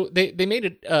 So they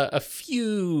made a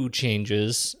few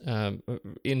changes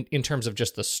in terms of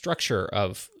just the structure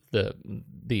of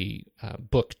the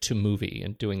book to movie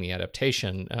and doing the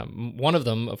adaptation. One of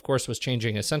them, of course, was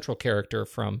changing a central character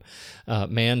from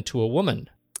man to a woman.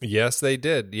 Yes, they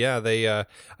did. Yeah, they.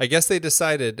 I guess they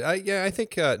decided. I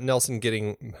think Nelson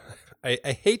Gidding.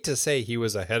 I hate to say he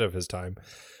was ahead of his time,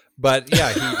 but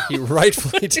yeah, he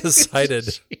rightfully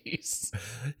decided.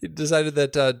 He decided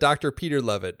that Dr. Peter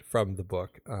Levitt from the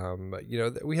book.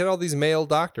 We had all these male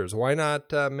doctors. Why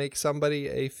not make somebody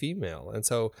a female? And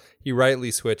so he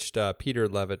rightly switched Peter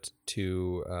Levitt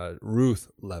to Ruth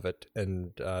Levitt,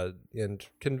 and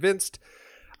convinced.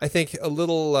 I think a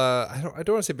little. I don't want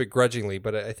to say begrudgingly,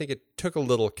 but I think it took a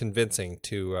little convincing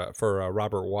for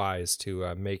Robert Wise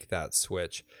to make that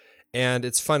switch. And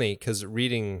it's funny because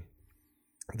reading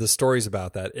the stories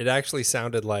about that, it actually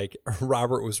sounded like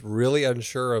Robert was really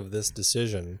unsure of this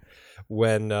decision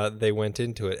when they went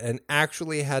into it, and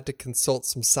actually had to consult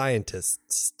some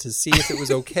scientists to see if it was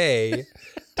okay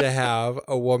to have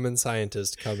a woman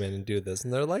scientist come in and do this.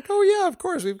 And they're like, "Oh yeah, of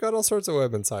course, we've got all sorts of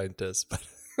women scientists." But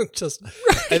just,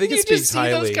 I think it speaks highly.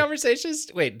 You just see those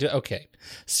conversations. Wait, okay,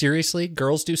 seriously,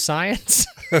 girls do science?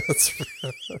 That's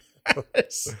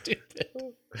stupid.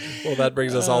 Well, that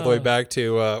brings us all the way back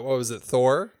to what was it,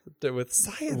 Thor with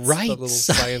science, right? The little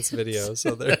science video.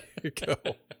 So there you go.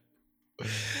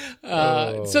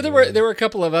 So there were a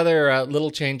couple of other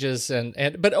little changes,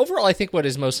 but overall, I think what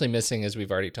is mostly missing, as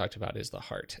we've already talked about, is the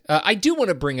heart. I do want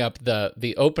to bring up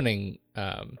the opening.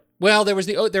 Well,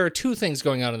 there are two things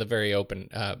going on in the very open.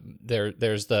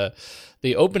 There's the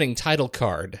opening title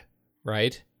card,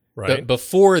 right? Right.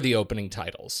 Before the opening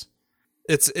titles.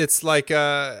 It's like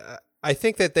I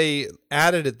think that they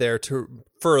added it there to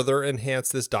further enhance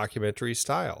this documentary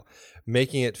style,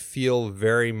 making it feel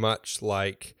very much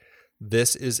like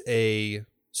this is a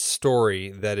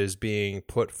story that is being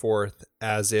put forth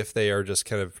as if they are just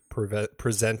kind of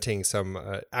presenting some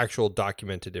actual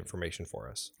documented information for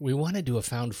us. We want to do a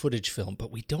found footage film, but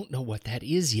we don't know what that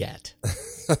is yet.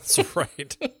 That's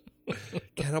right.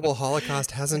 Cannibal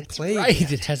Holocaust hasn't played. Right,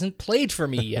 yet. It hasn't played for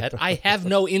me yet. I have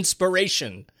no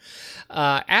inspiration.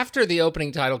 After the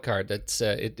opening title card,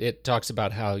 it talks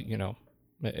about how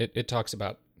it talks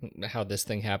about how this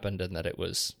thing happened and that it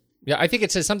was. Yeah, I think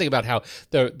it says something about how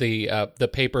the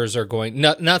papers are going.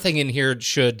 Nothing in here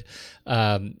should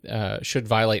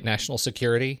violate national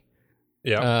security.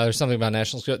 Yeah, there's something about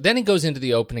national security. Then it goes into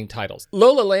the opening titles.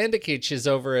 Lola Landekich is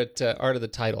over at Art of the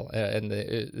Title and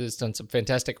has done some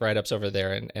fantastic write-ups over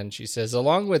there. And she says,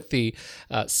 along with the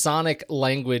sonic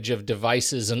language of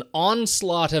devices, an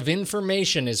onslaught of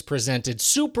information is presented,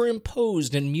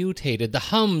 superimposed and mutated. The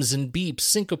hums and beeps,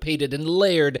 syncopated and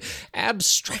layered,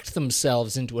 abstract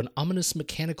themselves into an ominous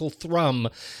mechanical thrum,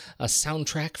 a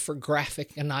soundtrack for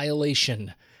graphic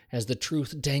annihilation as the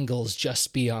truth dangles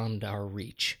just beyond our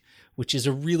reach. Which is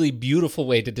a really beautiful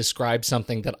way to describe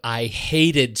something that I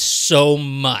hated so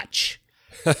much.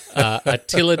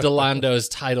 Attila Delando's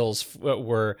titles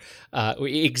were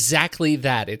exactly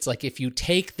that. It's like if you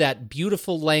take that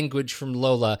beautiful language from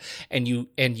Lola and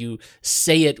you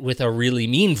say it with a really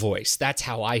mean voice, that's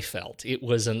how I felt. It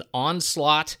was an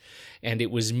onslaught, and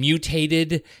it was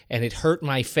mutated, and it hurt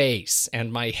my face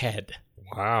and my head.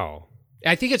 Wow.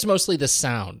 I think it's mostly the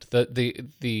sound,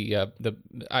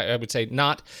 I would say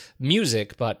not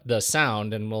music, but the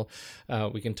sound, and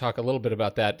we can talk a little bit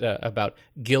about that about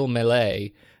Gil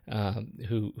Millet,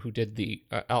 who did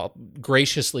I'll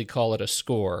graciously call it a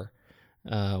score.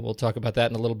 We'll talk about that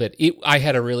in a little bit. I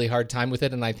had a really hard time with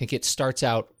it, and I think it starts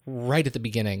out right at the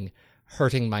beginning,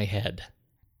 hurting my head.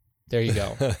 There you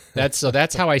go.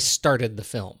 That's how I started the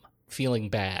film, feeling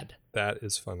bad. That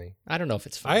is funny. I don't know if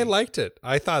it's funny. I liked it.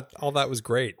 I thought all that was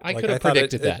great. I could have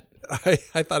predicted that.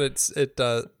 I thought it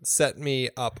set me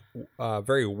up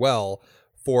very well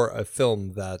for a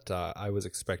film that I was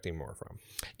expecting more from.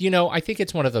 I think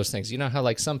it's one of those things. You know how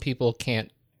like some people can't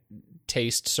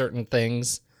taste certain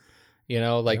things.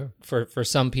 For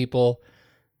some people,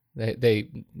 they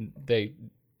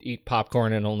eat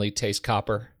popcorn and only taste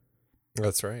copper.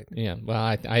 That's right. Yeah, well,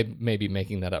 I may be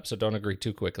making that up, so don't agree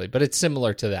too quickly. But it's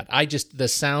similar to that. The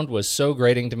sound was so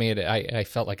grating to me, I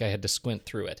felt like I had to squint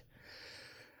through it.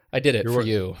 I did it for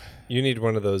you. You need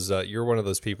one of those. You're one of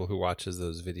those people who watches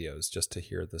those videos just to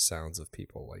hear the sounds of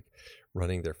people like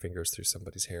running their fingers through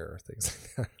somebody's hair or things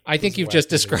like that. I think you've just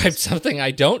described something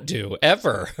I don't do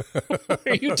ever. What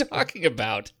are you talking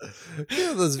about?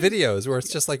 Those videos where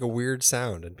it's just like a weird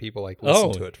sound and people like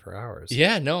listen to it for hours.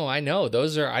 Yeah, no, I know.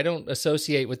 I don't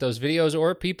associate with those videos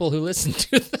or people who listen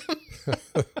to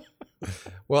them.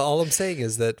 Well, all I'm saying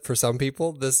is that for some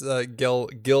people, this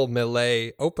Gil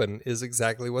Millet Open is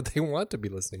exactly what they want to be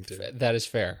listening to. That is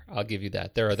fair. I'll give you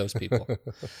that. There are those people.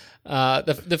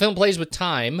 The film plays with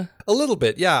time. A little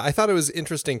bit, yeah. I thought it was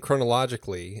interesting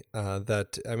chronologically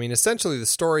essentially the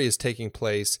story is taking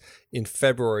place in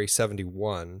February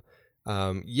 1971.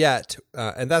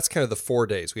 And that's kind of the 4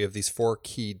 days. We have these 4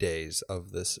 key days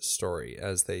of this story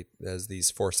as these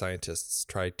 4 scientists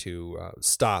try to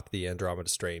stop the Andromeda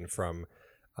strain from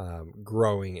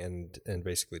growing and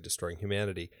basically destroying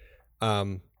humanity.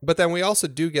 But then we also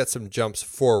do get some jumps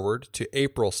forward to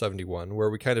April 1971, where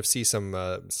we kind of see some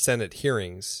Senate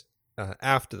hearings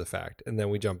after the fact, and then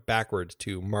we jump backward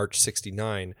to March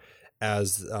 1969.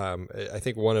 As I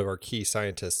think one of our key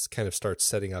scientists kind of starts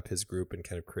setting up his group and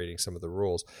kind of creating some of the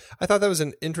rules. I thought that was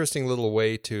an interesting little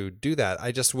way to do that.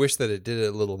 I just wish that it did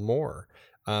it a little more.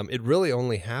 It really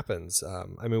only happens.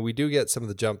 We do get some of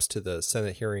the jumps to the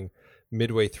Senate hearing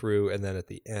midway through and then at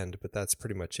the end, but that's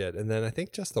pretty much it. And then I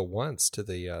think just the once to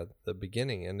the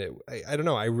beginning. And I don't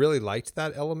know. I really liked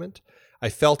that element. I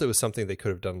felt it was something they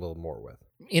could have done a little more with.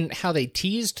 In how they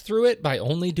teased through it by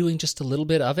only doing just a little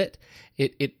bit of it,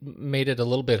 it made it a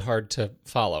little bit hard to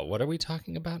follow. What are we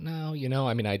talking about now? Right.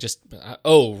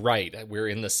 We're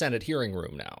in the Senate hearing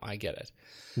room now. I get it.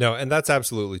 No, and that's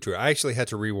absolutely true. I actually had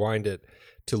to rewind it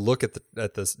to look at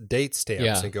the date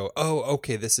stamps and go, oh,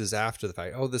 okay, this is after the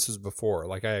fact. Oh, this was before.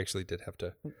 Like I actually did have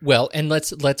to. Well, and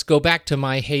let's go back to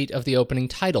my hate of the opening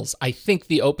titles. I think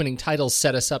the opening titles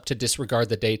set us up to disregard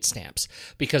the date stamps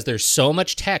because there's so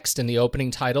much text in the opening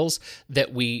titles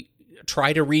that we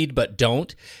try to read but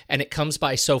don't, and it comes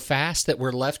by so fast that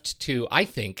we're left to, I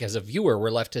think, as a viewer, we're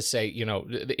left to say,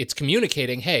 it's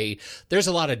communicating, hey, there's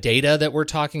a lot of data that we're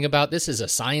talking about. This is a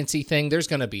sciencey thing. There's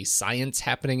going to be science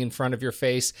happening in front of your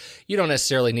face. You don't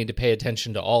necessarily need to pay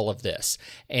attention to all of this.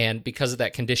 And because of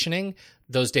that conditioning,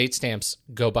 those date stamps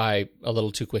go by a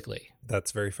little too quickly.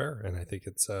 That's very fair, and I think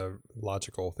it's a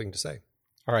logical thing to say.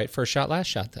 All right, first shot, last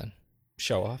shot then.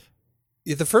 Show off.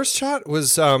 Yeah, the first shot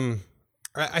was...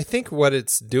 I think what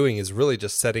it's doing is really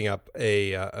just setting up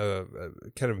a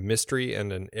kind of mystery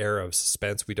and an air of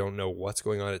suspense. We don't know what's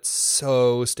going on. It's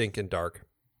so stinking dark.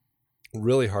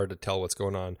 Really hard to tell what's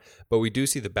going on. But we do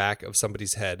see the back of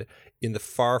somebody's head. In the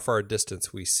far, far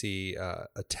distance, we see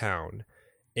a town.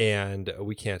 And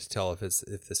we can't tell if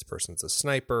this person's a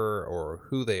sniper or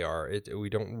who they are. We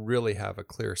don't really have a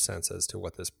clear sense as to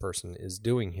what this person is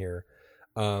doing here.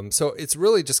 So it's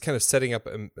really just kind of setting up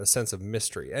a sense of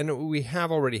mystery. And we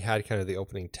have already had kind of the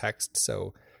opening text,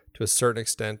 so to a certain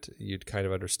extent, you'd kind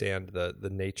of understand the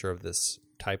nature of this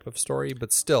type of story.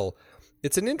 But still,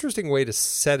 it's an interesting way to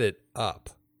set it up.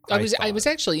 I was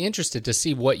actually interested to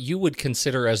see what you would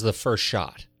consider as the first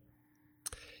shot.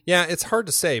 Yeah, it's hard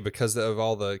to say because of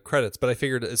all the credits, but I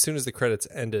figured as soon as the credits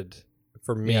ended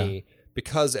for me... Yeah.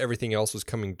 Because everything else was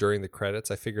coming during the credits,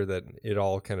 I figured that it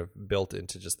all kind of built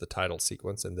into just the title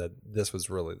sequence and that this was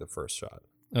really the first shot.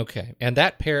 Okay, and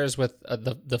that pairs with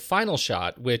the final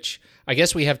shot, which I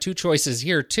guess we have two choices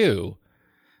here too.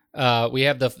 We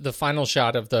have the final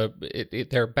shot of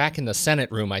they're back in the Senate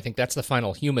room. I think that's the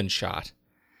final human shot,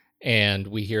 and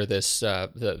we hear this.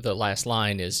 The last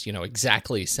line is,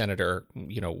 exactly, Senator.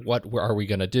 What are we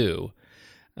going to do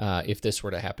if this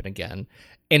were to happen again?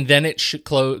 And then it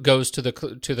goes to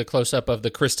the close up of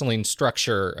the crystalline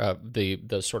structure of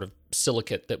the sort of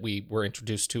silicate that we were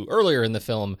introduced to earlier in the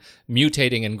film,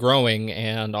 mutating and growing.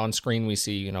 And on screen we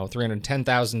see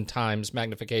 310,000 times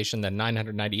magnification, then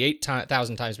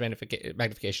 998,000 times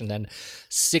magnification, then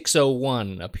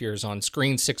 601 appears on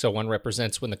screen. 601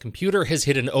 represents when the computer has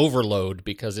hit an overload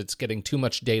because it's getting too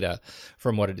much data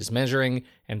from what it is measuring.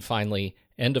 And finally,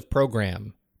 end of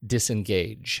program,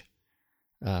 disengage.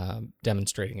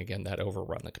 Demonstrating again that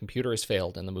overrun. The computer has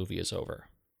failed and the movie is over.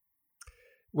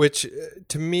 Which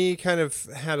to me kind of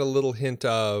had a little hint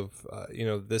of,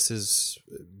 this is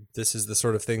the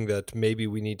sort of thing that maybe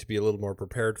we need to be a little more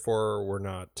prepared for. We're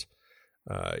not,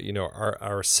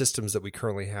 our systems that we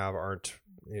currently have aren't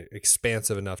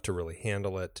expansive enough to really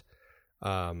handle it.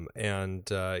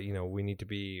 We need to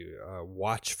be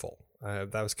watchful.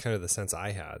 That was kind of the sense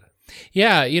I had.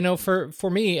 Yeah, for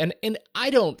me, and I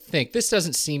don't think this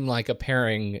doesn't seem like a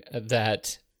pairing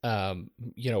that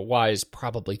Wise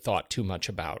probably thought too much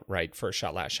about, right? First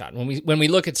shot, last shot. When we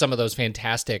look at some of those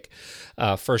fantastic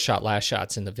first shot, last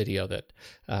shots in the video that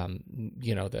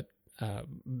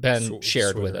Ben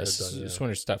shared with us,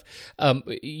 Swinner stuff.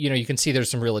 You can see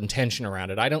there's some real intention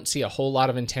around it. I don't see a whole lot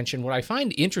of intention. What I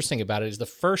find interesting about it is the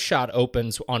first shot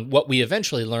opens on what we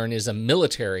eventually learn is a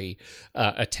military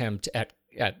attempt at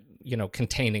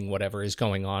containing whatever is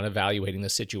going on, evaluating the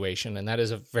situation, and that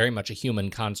is very much a human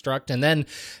construct. And then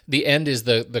the end is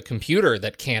the computer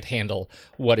that can't handle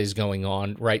what is going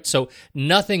on, right? So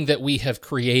nothing that we have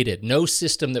created, no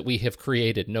system that we have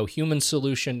created, no human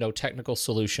solution, no technical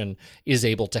solution is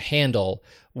able to handle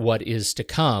what is to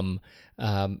come.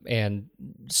 And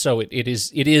so it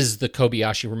is the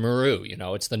Kobayashi Maru,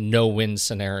 it's the no-win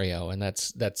scenario, and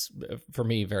that's for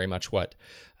me very much what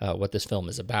this film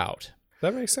is about.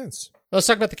 That makes sense. Let's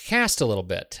talk about the cast a little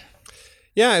bit.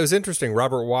 Yeah, it was interesting.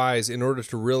 Robert Wise, in order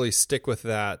to really stick with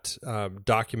that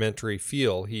documentary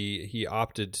feel, he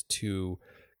opted to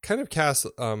kind of cast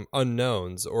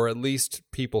unknowns, or at least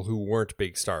people who weren't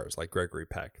big stars, like Gregory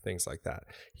Peck, things like that.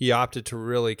 He opted to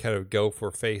really kind of go for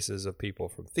faces of people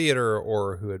from theater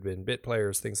or who had been bit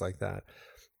players, things like that.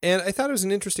 And I thought it was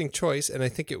an interesting choice, and I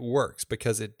think it works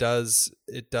because it does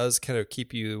kind of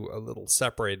keep you a little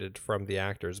separated from the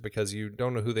actors because you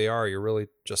don't know who they are. You're really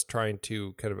just trying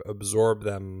to kind of absorb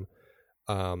them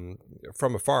from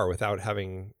afar without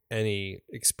having any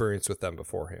experience with them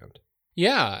beforehand.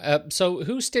 Yeah. So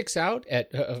who sticks out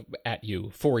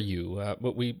for you?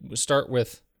 We start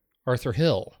with Arthur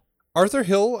Hill. Arthur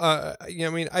Hill. I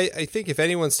think if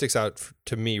anyone sticks out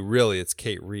to me, really, it's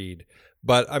Kate Reid.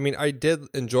 But I I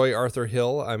enjoy Arthur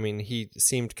Hill. He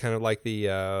seemed kind of like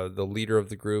the leader of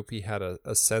the group. He had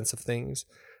a sense of things.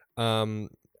 I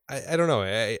don't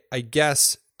know. I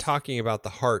guess talking about the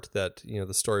heart that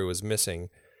the story was missing.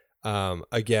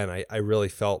 Again, I really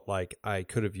felt like I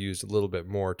could have used a little bit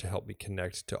more to help me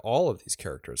connect to all of these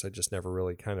characters. I just never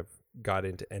really kind of got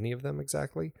into any of them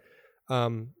exactly.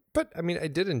 But I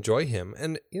did enjoy him,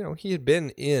 and he had been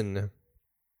in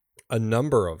a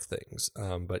number of things.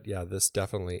 But yeah, this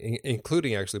definitely,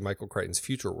 including actually Michael Crichton's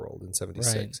Future World in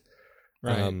 76.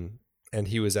 Right. And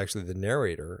he was actually the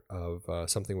narrator of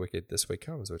Something Wicked This Way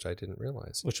Comes, which I didn't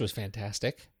realize. Which was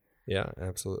fantastic. Yeah,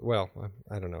 absolutely. Well,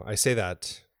 I don't know. I say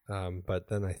that, but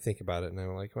then I think about it and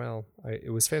I'm like, well,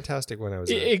 it was fantastic when I was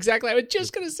exactly. I was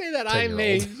just going to say that. I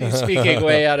may be speaking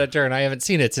way out of turn. I haven't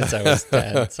seen it since I was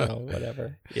 10, so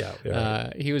whatever.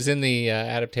 Yeah. He was in the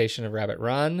adaptation of Rabbit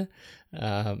Run.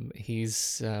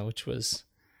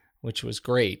 Which was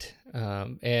great.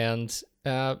 There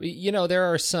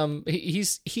are some,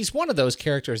 he's one of those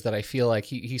characters that I feel like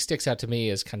he sticks out to me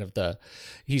as kind of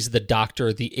he's the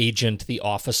doctor, the agent, the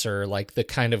officer, like the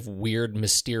kind of weird,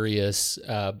 mysterious,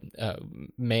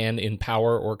 man in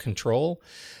power or control,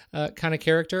 kind of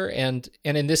character. And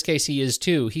in this case, he is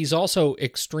too. He's also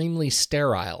extremely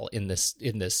sterile in this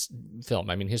film.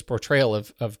 His portrayal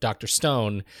of Dr.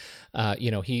 Stone,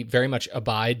 he very much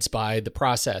abides by the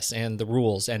process and the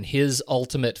rules, and his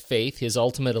ultimate faith, his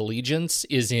ultimate allegiance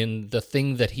is in the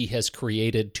thing that he has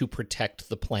created to protect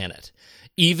the planet,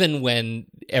 even when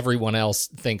everyone else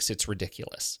thinks it's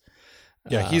ridiculous.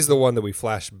 Yeah, he's the one that we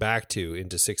flash back to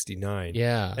into 69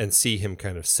 and see him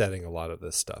kind of setting a lot of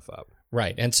this stuff up.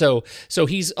 Right. And so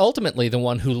he's ultimately the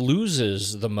one who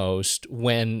loses the most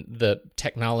when the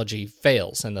technology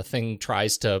fails and the thing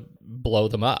tries to blow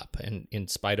them up, and in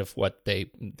spite of what they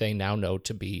now know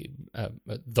to be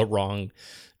the wrong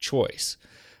choice.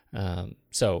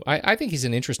 So I think he's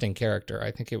an interesting character.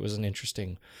 I think it was an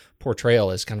interesting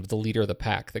portrayal as kind of the leader of the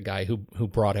pack, the guy who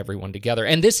brought everyone together.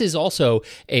 And this is also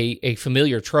a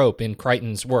familiar trope in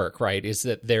Crichton's work, right? Is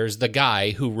that there's the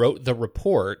guy who wrote the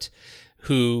report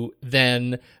who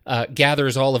then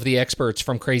gathers all of the experts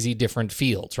from crazy different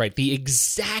fields, right? The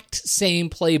exact same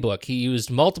playbook he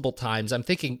used multiple times. I'm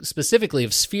thinking specifically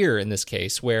of Sphere in this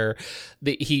case, where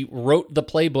he wrote the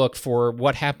playbook for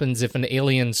what happens if an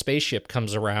alien spaceship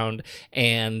comes around,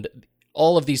 and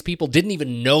all of these people didn't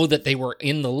even know that they were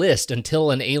in the list until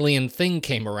an alien thing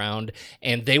came around,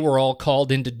 and they were all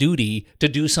called into duty to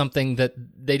do something that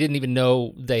they didn't even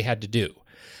know they had to do.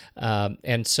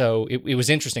 And so it was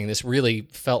interesting. This really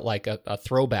felt like a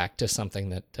throwback to something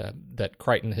that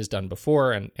Crichton has done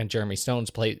before, and Jeremy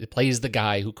Stones plays the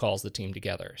guy who calls the team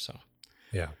together. So,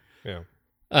 yeah.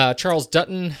 Charles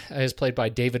Dutton is played by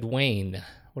David Wayne.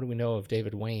 What do we know of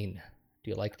David Wayne?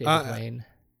 Do you like David Wayne?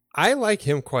 I like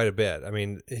him quite a bit. I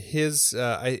mean, his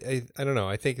I don't know.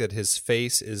 I think that his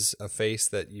face is a face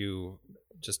that you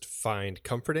just find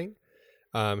comforting.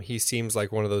 He seems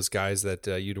like one of those guys that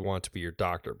you'd want to be your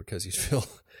doctor because you'd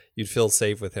feel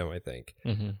safe with him, I think.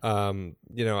 Mm-hmm.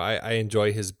 I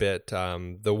enjoy his bit.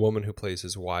 The woman who plays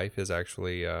his wife is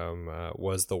actually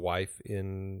was the wife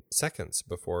in Seconds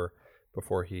before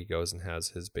he goes and has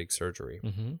his big surgery.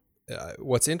 Mm-hmm.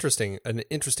 What's interesting, an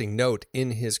interesting note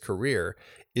in his career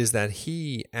is that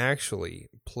he actually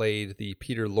played the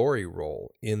Peter Lorre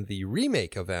role in the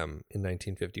remake of M in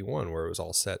 1951, where it was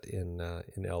all set in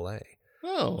L.A.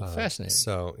 Oh, fascinating.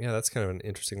 So, yeah, that's kind of an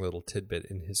interesting little tidbit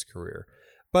in his career.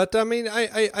 But, I mean,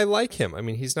 I like him. I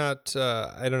mean, he's not,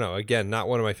 I don't know, again, not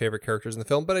one of my favorite characters in the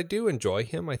film, but I do enjoy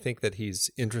him. I think that he's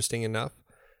interesting enough.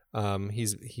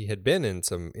 He had been in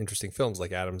some interesting films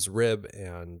like Adam's Rib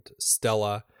and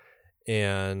Stella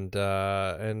and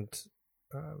I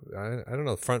don't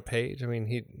know, Front Page. I mean,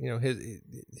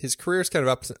 his career's kind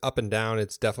of up and down.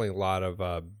 It's definitely a lot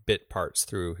of bit parts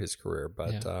through his career,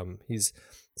 but he's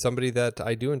somebody that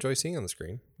I do enjoy seeing on the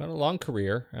screen. Well, a long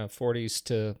career, 40s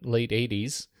to late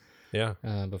 80s. Yeah.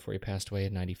 Before he passed away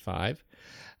in 95.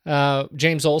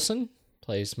 James Olsen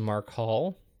plays Mark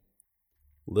Hall.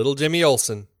 Little Jimmy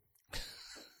Olsen.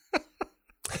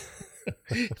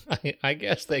 I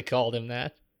guess they called him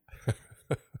that.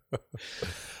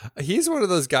 He's one of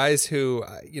those guys who,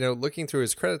 looking through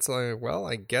his credits,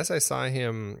 I guess I saw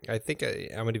him. I think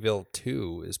Amityville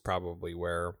 2 is probably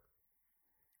where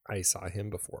I saw him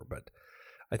before, but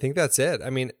I think that's it. I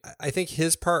mean, I think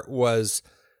his part was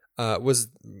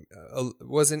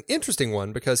an interesting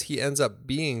one because he ends up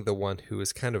being the one who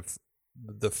is kind of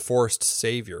the forced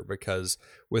savior, because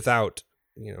without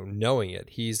knowing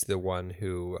it, he's the one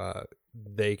who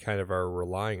they kind of are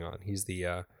relying on. He's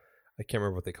the I can't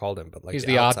remember what they called him, but like he's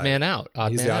the odd man out.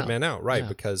 He's the odd man out, right? Yeah.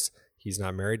 Because he's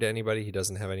not married to anybody. He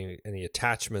doesn't have any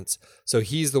attachments. So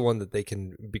he's the one that they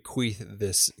can bequeath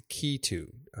this key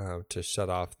to shut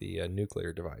off the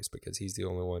nuclear device, because he's the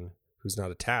only one who's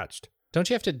not attached. Don't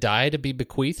you have to die to be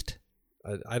bequeathed?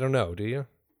 I don't know. Do you?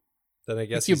 Then I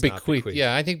guess you bequeath.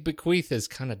 Yeah, I think bequeath is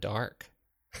kind of dark.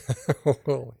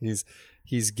 Well, he's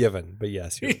given, but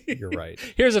yes, you're right.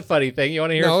 Here's a funny thing. You want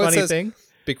to hear a funny thing?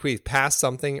 Bequeath, pass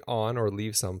something on or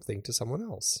leave something to someone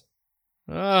else.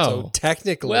 Oh. So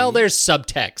technically... Well, there's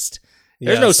subtext.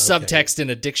 There's no subtext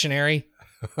in a dictionary,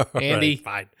 Andy. Right,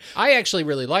 fine. I actually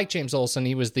really like James Olsen.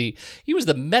 He was the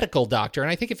medical doctor,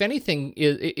 and I think if anything,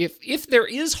 if there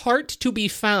is heart to be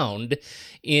found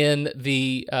in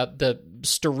the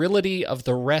sterility of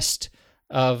the rest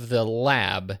of the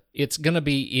lab, it's going to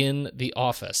be in the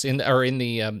office, in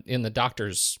the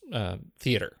doctor's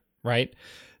theater, right?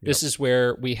 Yep. This is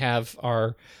where we have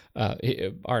our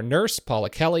nurse, Paula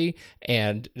Kelly,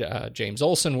 and James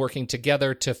Olsen working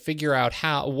together to figure out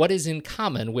what is in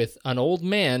common with an old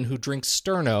man who drinks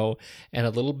Sterno and a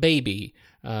little baby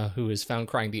who is found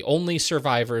crying. The only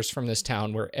survivors from this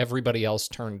town where everybody else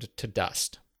turned to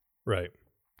dust. Right.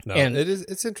 No, and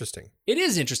it's interesting. It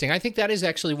is interesting. I think that is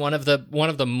actually one of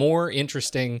the more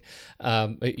interesting,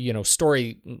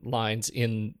 storylines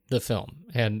in the film,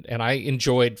 and I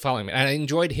enjoyed following it. And I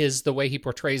enjoyed the way he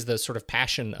portrays the sort of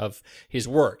passion of his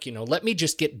work. Let me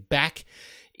just get back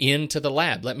into the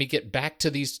lab. Let me get back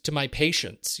to my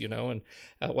patients. And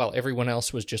while everyone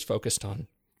else was just focused on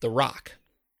the rock,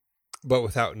 but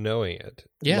without knowing it.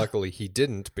 Yeah. Luckily, he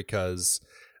didn't, because.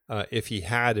 If he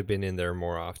had been in there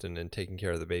more often and taking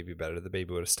care of the baby better, the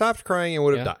baby would have stopped crying and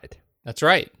would have died. That's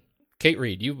right. Kate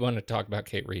Reid. You want to talk about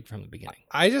Kate Reid from the beginning.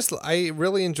 I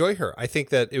really enjoy her. I think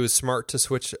that it was smart to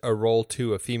switch a role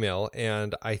to a female,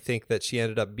 and I think that she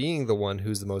ended up being the one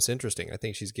who's the most interesting. I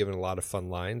think she's given a lot of fun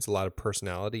lines, a lot of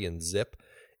personality and zip,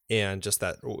 and just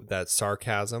that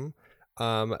sarcasm.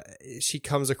 She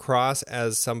comes across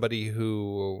as somebody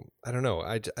who, I don't know,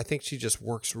 I think she just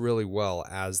works really well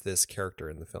as this character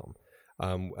in the film.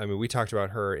 I mean, we talked about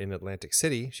her in Atlantic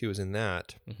City. She was in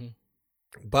that. Mm-hmm.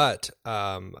 But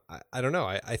I don't know.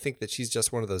 I think that she's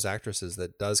just one of those actresses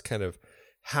that does kind of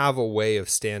have a way of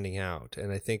standing out.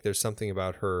 And I think there's something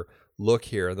about her look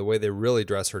here, the way they really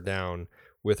dress her down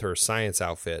with her science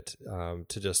outfit,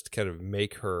 to just kind of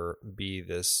make her be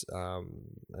this,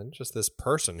 and just this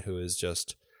person who is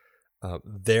just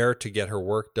there to get her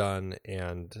work done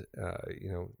and,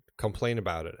 complain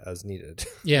about it as needed.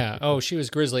 Yeah. Oh, she was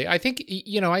grisly. I think,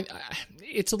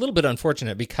 it's a little bit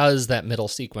unfortunate because that middle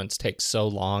sequence takes so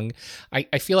long.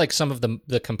 I feel like some of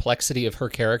the complexity of her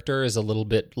character is a little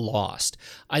bit lost.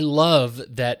 I love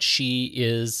that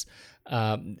she's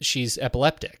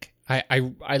epileptic.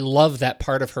 I love that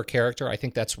part of her character. I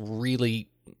think that's really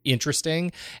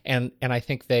interesting, and I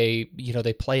think they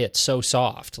play it so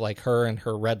soft, like her and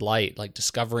her red light, like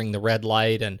discovering the red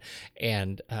light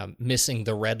and missing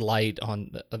the red light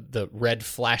on the red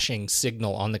flashing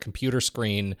signal on the computer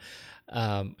screen.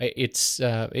 If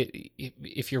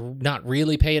you're not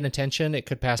really paying attention, it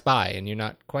could pass by, and you're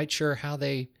not quite sure how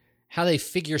they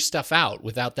figure stuff out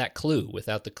without the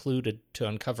clue to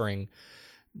uncovering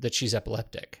that she's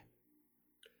epileptic.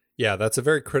 Yeah, that's a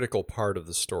very critical part of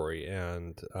the story,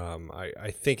 and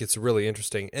I think it's really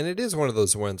interesting. And it is one of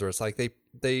those ones where it's like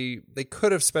they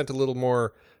could have spent a little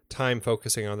more time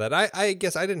focusing on that. I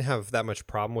guess I didn't have that much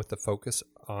problem with the focus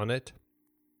on it.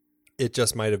 It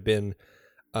just might have been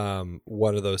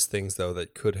one of those things, though,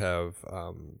 that could have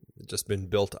just been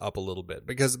built up a little bit.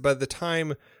 Because by the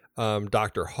time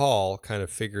Dr. Hall kind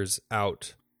of figures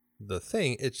out the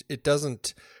thing, it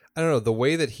doesn't, I don't know, the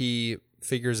way that he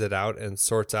figures it out and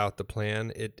sorts out the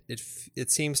plan,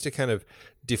 it seems to kind of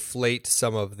deflate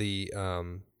some of the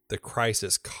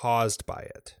crisis caused by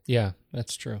it. Yeah,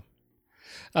 that's true.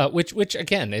 Which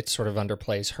again, it sort of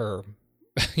underplays her,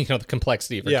 the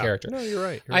complexity of her character. No, you're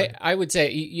right. I would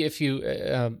say, if you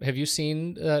have you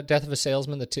seen Death of a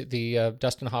Salesman, the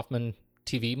Dustin Hoffman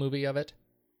TV movie of it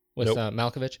with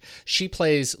Malkovich? She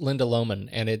plays Linda Lohman,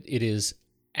 and it is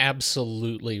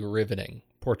absolutely riveting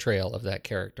portrayal of that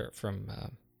character from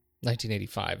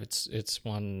 1985. It's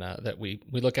one that we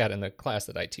look at in the class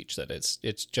that I teach. That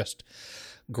it's just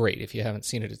great. If you haven't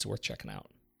seen it, it's worth checking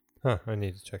out. I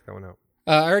need to check that one out.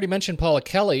 I already mentioned Paula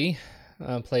Kelly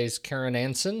plays Karen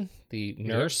Anson, the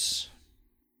nurse.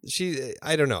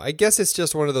 I don't know. I guess it's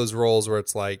just one of those roles where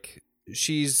it's like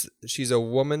she's a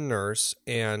woman nurse,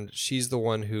 and she's the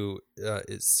one who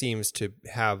seems to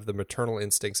have the maternal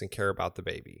instincts and care about the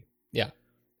baby. Yeah.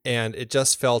 And it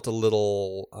just felt a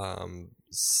little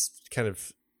kind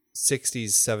of 60s,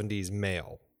 70s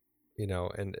male,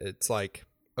 and it's like,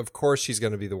 of course she's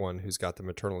going to be the one who's got the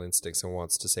maternal instincts and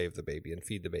wants to save the baby and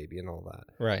feed the baby and all that.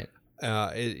 Right.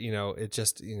 It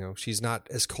just, she's not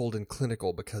as cold and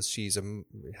clinical because she's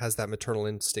has that maternal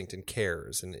instinct and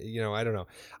cares. And, I don't know.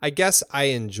 I guess I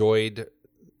enjoyed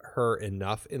her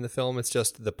enough in the film. It's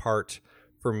just the part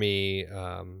for me,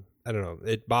 I don't know.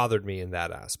 It bothered me in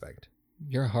that aspect.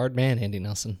 You're a hard man, Andy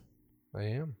Nelson. I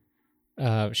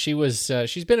am.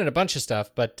 She's been in a bunch of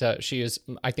stuff, but she is,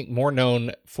 I think, more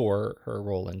known for her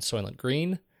role in Soylent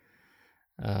Green,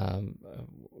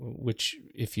 which,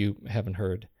 if you haven't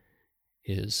heard,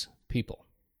 is People.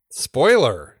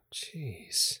 Spoiler.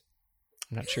 Jeez.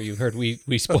 I'm not sure you've heard we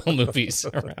spoil movies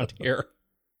around here.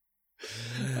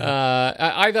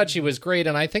 I thought she was great,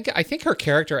 and I think her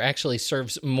character actually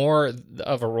serves more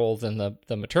of a role than the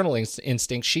maternal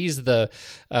instinct. She's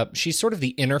sort of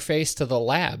the interface to the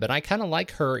lab, and I kind of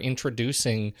like her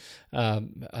introducing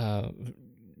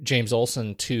James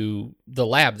Olsen to the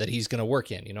lab that he's going to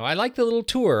work in. I like the little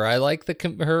tour. I like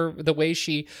the way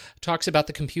she talks about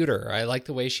the computer. I like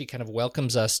the way she kind of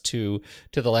welcomes us to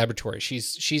the laboratory.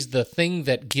 She's the thing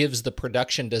that gives the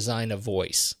production design a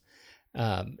voice.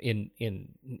 In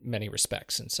many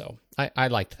respects, and so I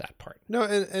liked that part. No,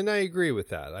 and I agree with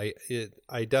that.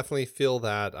 I definitely feel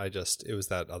that. It was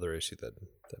that other issue that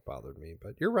bothered me.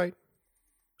 But you're right.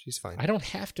 She's fine. I don't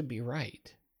have to be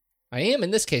right. I am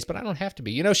in this case, but I don't have to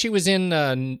be. She was in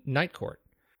Night Court.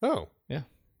 Oh, yeah.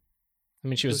 I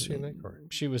mean, she was in Night Court.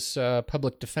 She was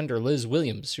public defender Liz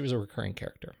Williams. She was a recurring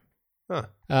character. Huh.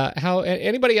 How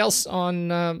anybody else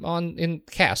on in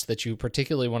cast that you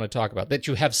particularly want to talk about, that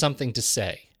you have something to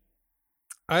say?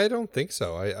 I don't think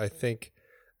so. I think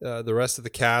the rest of the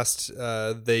cast,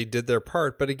 they did their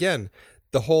part. But again,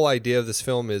 the whole idea of this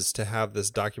film is to have this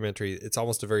documentary. It's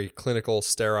almost a very clinical,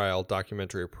 sterile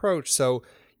documentary approach. So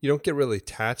you don't get really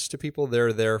attached to people.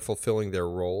 They're there fulfilling their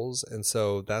roles. And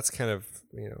so that's kind of,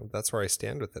 that's where I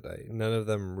stand with it. None of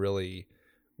them really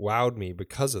wowed me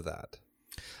because of that.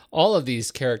 All of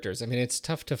these characters, I mean, it's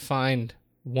tough to find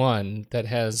one that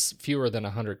has fewer than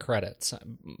 100 credits.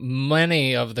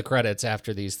 Many of the credits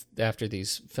after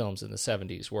these films in the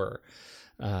 70s were,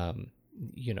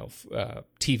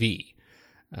 TV.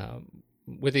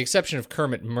 With the exception of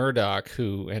Kermit Murdoch,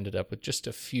 who ended up with just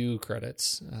a few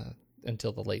credits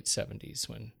until the late 70s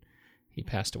when he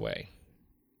passed away.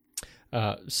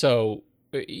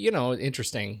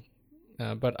 Interesting.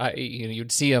 But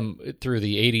you'd see him through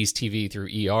the 80s TV, through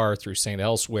ER, through St.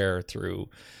 Elsewhere, through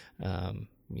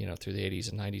through the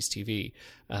 80s and 90s TV.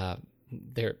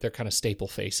 They're kind of staple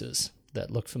faces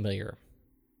that look familiar,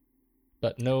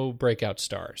 but no breakout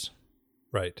stars.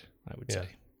 Right. I would say.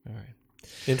 All right.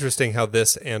 Interesting how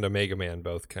this and Omega Man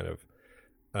both kind of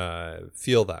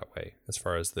feel that way as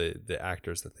far as the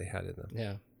actors that they had in them.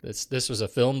 Yeah. This was a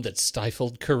film that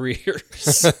stifled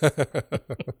careers.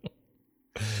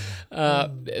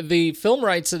 The film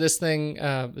rights of this thing,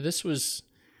 this was,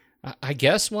 I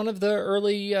guess, one of the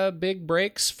early big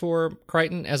breaks for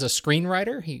Crichton as a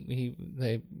screenwriter.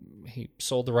 He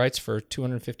sold the rights for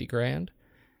 $250,000.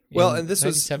 Well, and this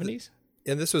 1970s?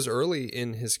 And this was early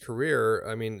in his career.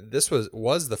 I mean, this was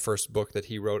the first book that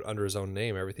he wrote under his own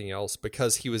name. Everything else,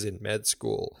 because he was in med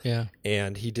school,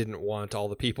 and he didn't want all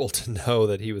the people to know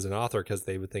that he was an author because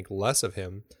they would think less of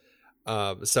him.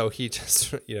 So he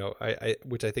just,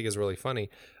 which I think is really funny.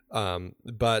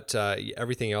 But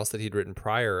everything else that he'd written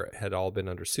prior had all been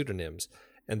under pseudonyms,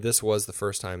 and this was the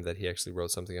first time that he actually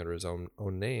wrote something under his own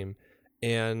name.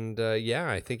 And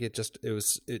I think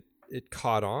it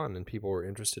caught on, and people were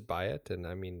interested by it. And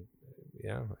I mean,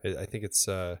 I think it's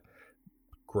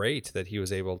great that he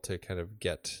was able to kind of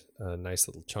get a nice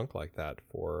little chunk like that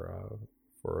for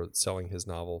selling his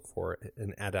novel for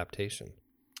an adaptation.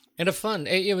 And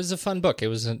it was a fun book. It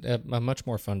was a much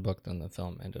more fun book than the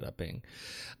film ended up being.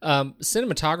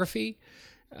 Cinematography,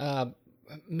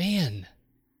 man,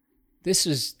 this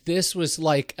was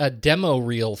like a demo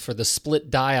reel for the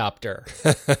split diopter.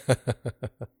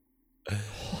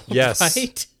 Yes.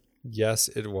 Right? Yes,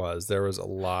 it was. There was a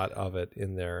lot of it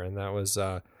in there, and that was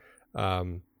I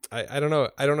don't know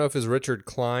if it was Richard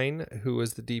Klein who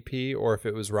was the DP or if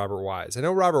it was Robert Wise. I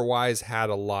know Robert Wise had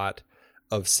a lot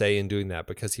of say in doing that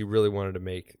because he really wanted to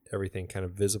make everything kind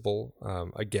of visible.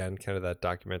 Again, kind of that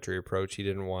documentary approach. He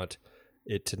didn't want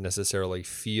it to necessarily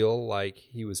feel like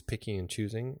he was picking and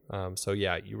choosing.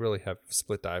 You really have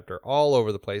split diopter all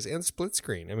over the place and split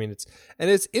screen. I mean,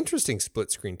 it's interesting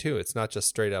split screen too. It's not just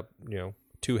straight up,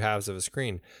 two halves of a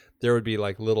screen. There would be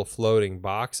like little floating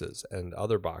boxes and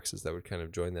other boxes that would kind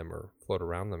of join them or float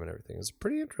around them and everything. It was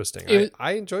pretty interesting.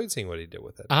 I enjoyed seeing what he did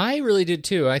with it. I really did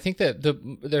too. I think that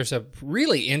there's a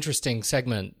really interesting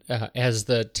segment as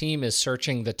the team is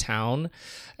searching the town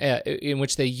in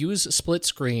which they use split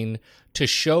screen to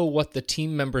show what the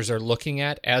team members are looking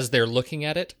at as they're looking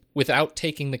at it without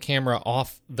taking the camera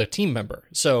off the team member.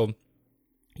 So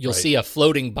you'll see a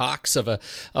floating box of a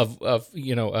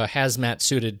hazmat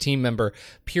suited team member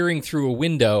peering through a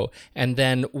window, and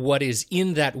then what is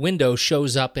in that window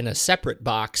shows up in a separate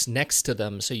box next to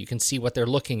them so you can see what they're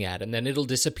looking at, and then it'll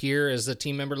disappear as the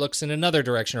team member looks in another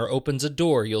direction or opens a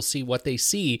door. You'll see what they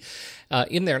see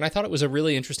in there, and I thought it was a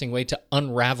really interesting way to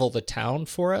unravel the town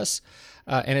for us,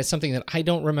 and it's something that I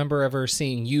don't remember ever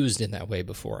seeing used in that way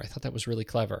before. I thought that was really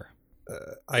clever.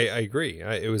 I agree.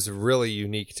 It was really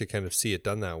unique to kind of see it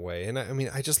done that way. And I mean,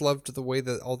 I just loved the way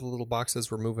that all the little boxes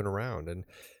were moving around. And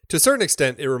to a certain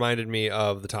extent, it reminded me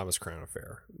of the Thomas Crown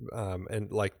Affair,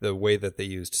 and like the way that they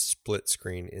used split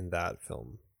screen in that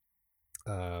film,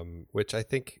 which I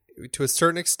think to a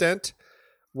certain extent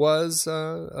was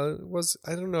I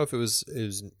don't know if it was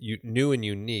new and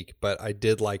unique, but I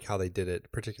did like how they did it,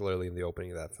 particularly in the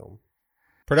opening of that film.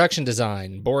 Production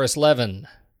design, Boris Levin.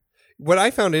 What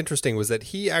I found interesting was that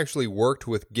he actually worked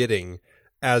with Gidding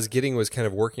as Gidding was kind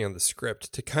of working on the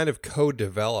script to kind of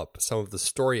co-develop some of the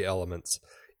story elements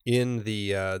in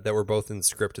the that were both in the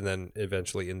script and then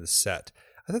eventually in the set.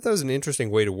 I thought that was an interesting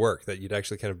way to work, that you'd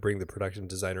actually kind of bring the production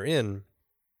designer in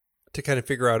to kind of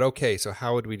figure out, okay, so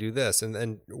how would we do this? And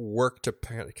then work to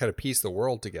kind of piece the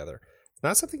world together.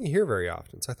 Not something you hear very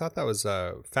often. So I thought that was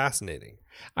fascinating.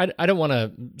 I don't want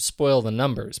to spoil the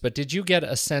numbers, but did you get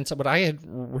a sense of what I had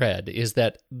read is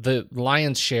that the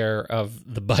lion's share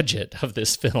of the budget of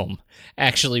this film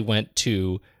actually went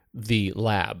to the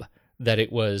lab, that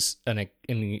it was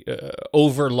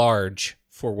over large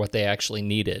for what they actually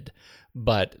needed,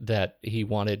 but that he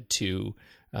wanted to,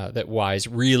 that Wise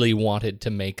really wanted to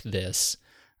make this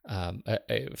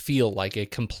feel like a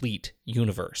complete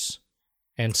universe.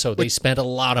 And so they spent a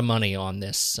lot of money on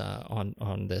this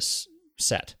on this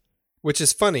set. Which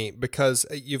is funny because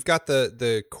you've got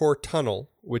the core tunnel,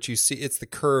 which you see, it's the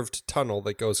curved tunnel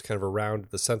that goes kind of around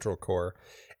the central core.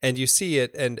 And you see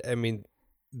it, and I mean,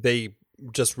 they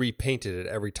just repainted it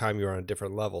every time you were on a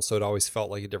different level. So it always felt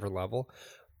like a different level.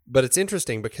 But it's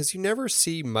interesting because you never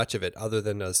see much of it other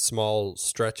than a small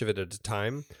stretch of it at a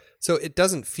time. So it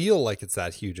doesn't feel like it's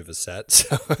that huge of a set.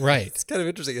 So right. It's kind of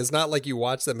interesting. It's not like you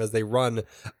watch them as they run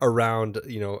around,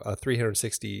 a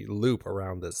 360 loop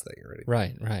around this thing or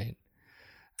anything. Right.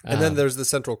 And then there's the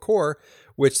central core,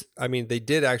 which, I mean, they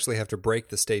did actually have to break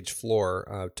the stage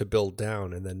floor to build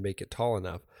down and then make it tall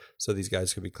enough so these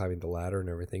guys could be climbing the ladder and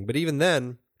everything. But even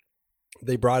then,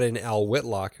 they brought in Al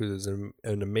Whitlock, who's an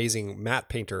amazing matte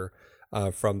painter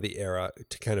from the era,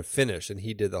 to kind of finish, and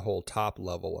he did the whole top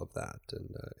level of that,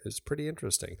 and it was pretty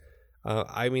interesting.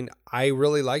 I mean, I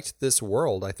really liked this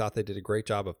world. I thought they did a great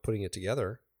job of putting it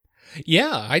together.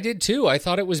 Yeah, I did too. I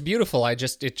thought it was beautiful.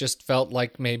 It just felt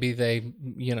like maybe they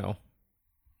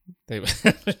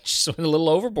just went a little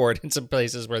overboard in some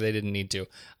places where they didn't need to.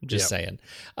 I'm just saying.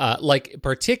 In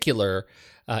particular,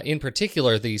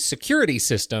 the security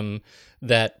system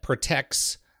that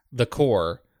protects the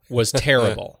core was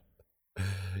terrible.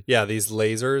 Yeah, these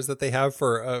lasers that they have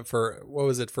for what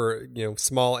was it, for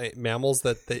small mammals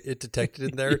that it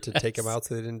detected in there to take them out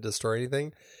so they didn't destroy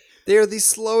anything. They are the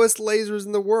slowest lasers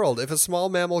in the world. If a small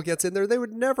mammal gets in there, they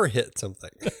would never hit something.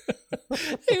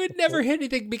 They would never hit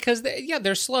anything because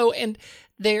they're slow and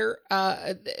they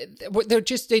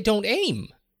don't aim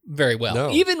very well. No,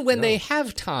 even when they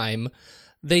have time,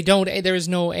 they don't. There is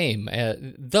no aim.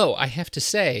 Though I have to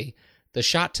say, the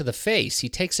shot to the face. He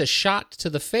takes a shot to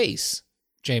the face.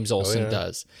 James Olsen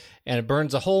does, and it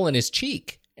burns a hole in his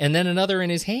cheek, and then another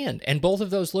in his hand, and both of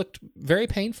those looked very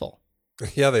painful.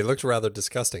 Yeah, they looked rather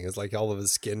disgusting. It's like all of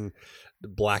his skin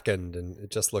blackened, and it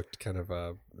just looked kind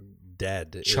of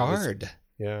dead. Charred.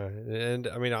 And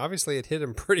I mean, obviously it hit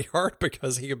him pretty hard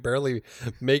because he could barely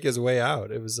make his way out.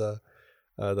 It was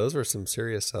those were some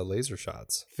serious laser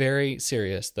shots. Very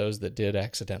serious, those that did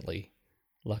accidentally,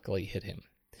 luckily, hit him.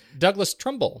 Douglas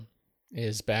Trumbull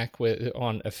is back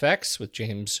on effects with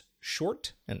James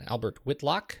Short and Albert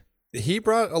Whitlock. He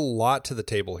brought a lot to the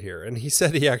table here, and he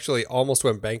said he actually almost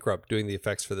went bankrupt doing the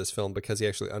effects for this film because he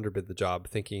actually underbid the job,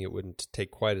 thinking it wouldn't take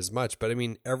quite as much. But I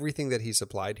mean, everything that he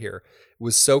supplied here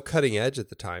was so cutting edge at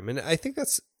the time, and I think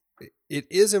it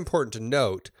is important to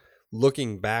note,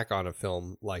 looking back on a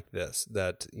film like this,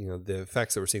 that the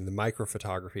effects that we're seeing, the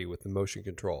microphotography with the motion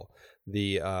control,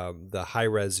 the high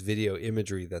res video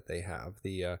imagery that they have,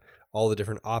 all the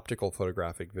different optical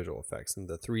photographic visual effects, and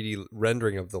the 3D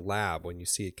rendering of the lab when you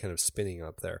see it kind of spinning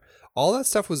up there. All that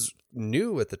stuff was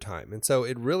new at the time. And so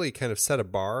it really kind of set a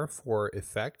bar for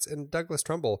effects. And Douglas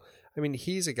Trumbull, I mean,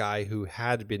 he's a guy who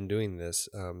had been doing this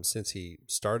since he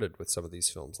started with some of these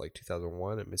films, like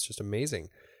 2001. And it's just amazing.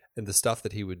 And the stuff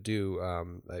that he would do,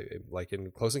 like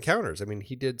in Close Encounters, I mean,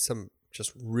 he did some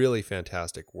just really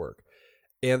fantastic work.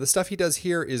 And the stuff he does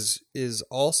here is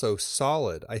also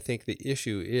solid. I think the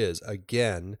issue is,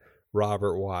 again,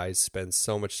 Robert Wise spends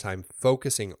so much time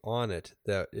focusing on it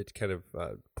that it kind of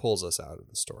pulls us out of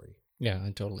the story. Yeah,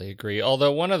 I totally agree.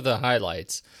 Although one of the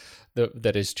highlights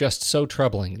that is just so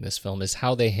troubling in this film is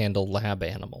how they handle lab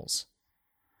animals.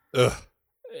 Ugh.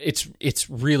 It's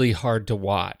really hard to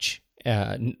watch.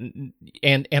 And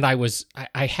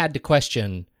I had to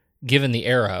question, given the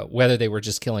era, whether they were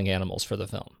just killing animals for the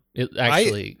film.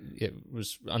 It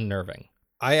was unnerving.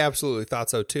 I absolutely thought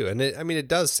so too, and it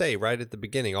does say right at the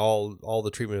beginning, all the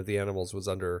treatment of the animals was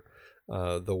under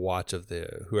the watch of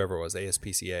whoever it was,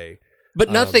 ASPCA.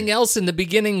 But nothing else in the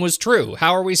beginning was true.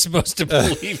 How are we supposed to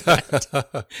believe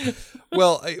that?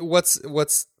 Well,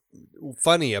 what's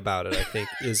funny about it, I think,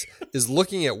 is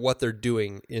looking at what they're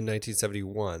doing in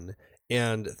 1971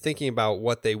 and thinking about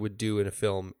what they would do in a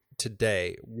film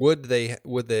today. Would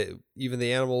even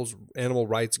the animal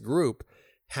rights group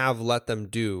have let them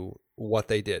do what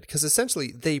they did? Because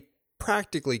essentially they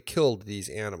practically killed these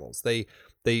animals. They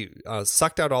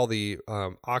sucked out all the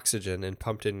oxygen and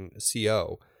pumped in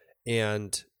CO,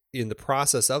 and in the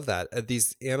process of that,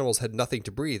 these animals had nothing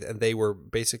to breathe, and they were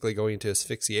basically going into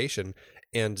asphyxiation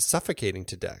and suffocating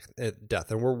to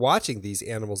death. And we're watching these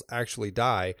animals actually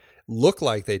die, look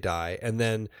like they die, and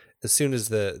then as soon as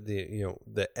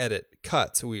the edit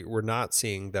cuts, we're not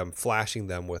seeing them flashing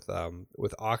them with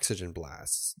oxygen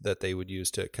blasts that they would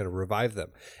use to kind of revive them.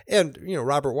 And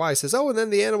Robert Wise says, "Oh, and then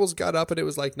the animals got up and it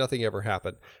was like nothing ever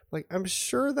happened." Like, I'm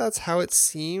sure that's how it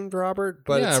seemed, Robert.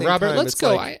 But yeah, at the same Robert, time, let's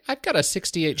go. I've got a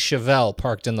 '68 Chevelle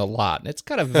parked in the lot, and it's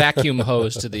got a vacuum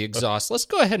hose to the exhaust. Let's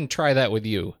go ahead and try that with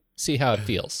you. See how it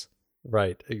feels.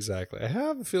 Right, exactly. I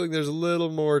have a feeling there's a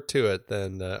little more to it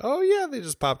than, oh yeah, they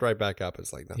just popped right back up.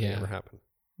 It's like nothing ever happened.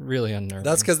 Really unnerving.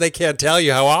 That's because they can't tell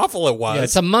you how awful it was. Yeah,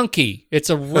 it's a monkey.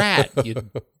 It's a rat, you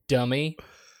dummy.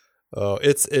 Oh,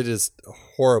 it is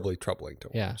horribly troubling to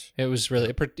watch. Yeah, it was really,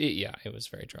 it was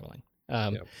very troubling.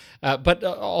 But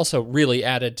also really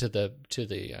added to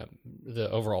the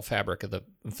overall fabric of the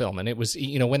film. And it was,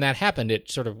 when that happened, it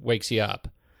sort of wakes you up.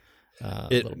 A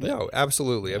little bit. No,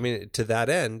 absolutely. Yeah. I mean, to that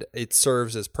end, it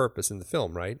serves its purpose in the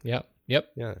film, right? Yep. Yeah,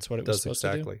 that's what it was supposed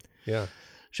to do. Yeah.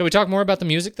 Shall we talk more about the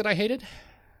music that I hated?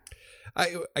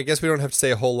 I guess we don't have to say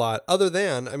a whole lot other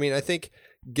than, I think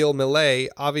Gil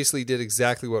Millet obviously did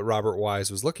exactly what Robert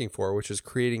Wise was looking for, which is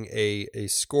creating a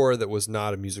score that was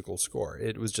not a musical score.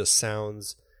 It was just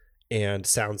sounds and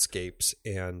soundscapes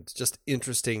and just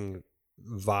interesting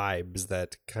vibes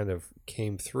that kind of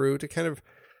came through to kind of,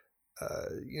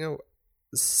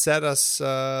 set us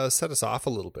off a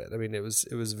little bit. I mean, it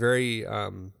was very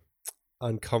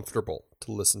uncomfortable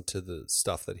to listen to the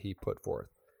stuff that he put forth.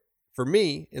 For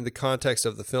me, in the context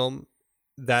of the film,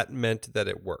 that meant that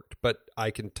it worked. But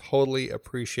I can totally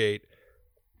appreciate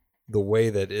the way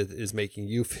that it is making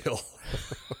you feel.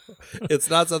 It's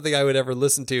not something I would ever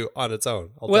listen to on its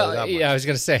own. I was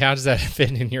going to say, how does that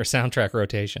fit in your soundtrack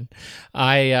rotation?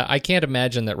 I can't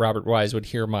imagine that Robert Wise would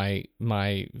hear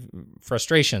my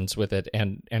frustrations with it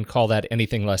and call that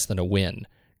anything less than a win,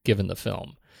 given the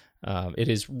film. It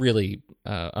is really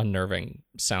unnerving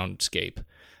soundscape.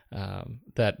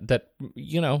 The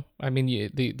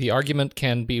argument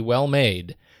can be well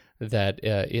made that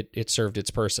it served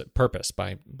its purpose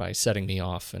by setting me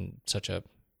off in such a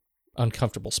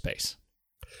uncomfortable space.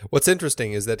 What's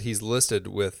interesting is that he's listed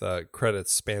with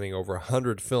credits spanning over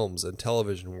 100 films and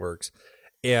television works,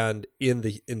 and in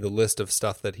the list of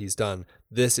stuff that he's done,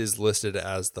 this is listed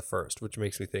as the first, which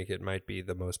makes me think it might be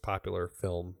the most popular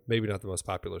film. Maybe not the most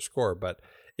popular score, but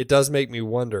it does make me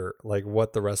wonder, like,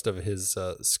 what the rest of his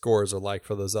scores are like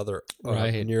for those other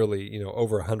nearly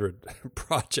over 100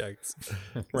 projects.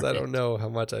 Because I don't know how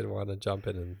much I'd want to jump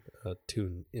in and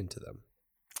tune into them.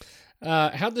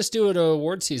 How'd this do at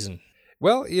award season?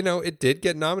 Well, it did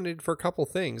get nominated for a couple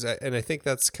things, and I think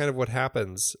that's kind of what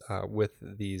happens with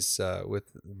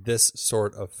this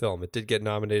sort of film. It did get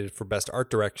nominated for Best Art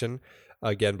Direction,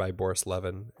 again by Boris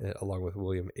Levin, along with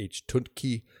William H.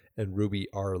 Tuntke and Ruby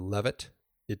R. Levitt.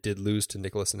 It did lose to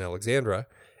Nicholas and Alexandra,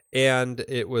 and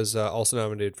it was also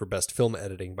nominated for Best Film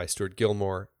Editing by Stuart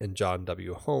Gilmore and John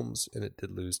W. Holmes, and it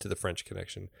did lose to The French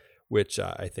Connection, which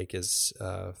I think is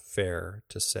fair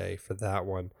to say for that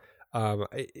one.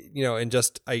 I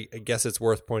guess it's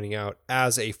worth pointing out,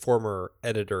 as a former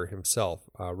editor himself,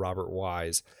 Robert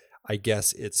Wise, I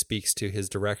guess it speaks to his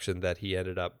direction that he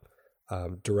ended up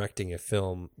directing a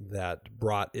film that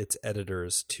brought its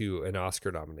editors to an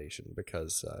Oscar nomination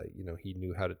because, he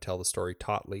knew how to tell the story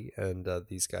tautly, and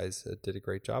these guys did a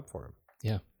great job for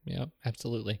him. Yeah,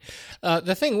 absolutely.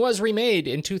 The thing was remade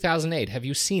in 2008. Have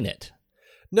you seen it?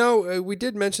 No, we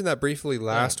did mention that briefly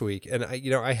last week, and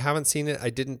I haven't seen it. I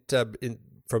didn't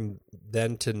from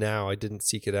then to now. I didn't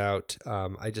seek it out.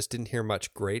 I just didn't hear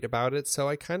much great about it, so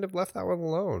I kind of left that one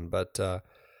alone. But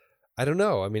I don't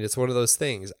know. I mean, it's one of those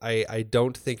things. I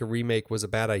don't think a remake was a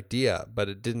bad idea, but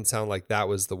it didn't sound like that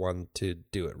was the one to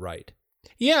do it right.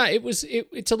 Yeah,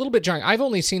 it's a little bit jarring. I've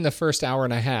only seen the first hour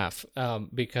and a half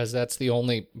because that's the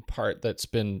only part that's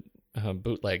been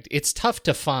bootlegged. It's tough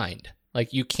to find.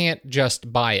 Like, you can't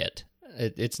just buy it.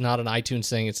 It's not an iTunes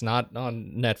thing. It's not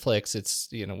on Netflix. It's,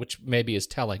 which maybe is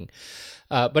telling.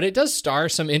 But it does star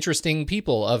some interesting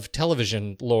people of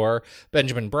television lore.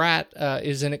 Benjamin Bratt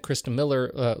is in it. Krista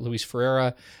Miller, Luis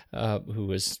Ferreira, who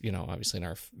was, obviously in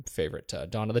our favorite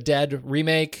Dawn of the Dead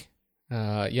remake.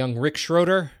 Young Rick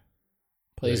Schroeder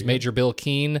plays Major Bill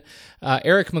Keane.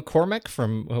 Eric McCormack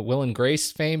from Will and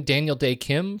Grace fame. Daniel Day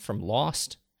Kim from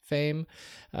Lost fame.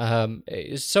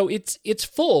 So it's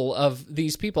full of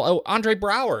these people. Oh, Andre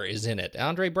Braugher is in it.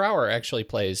 Andre Braugher actually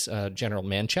plays General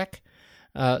Manchek.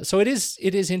 So it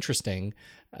is interesting,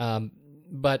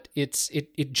 but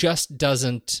it just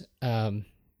doesn't. I'll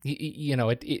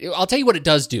tell you what it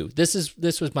does do. This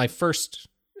was my first.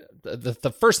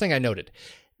 The first thing I noted.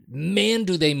 Man,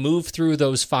 do they move through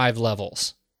those 5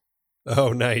 levels?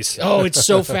 Oh, nice. Oh, it's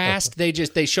so fast. They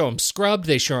show him scrubbed.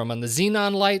 They show him on the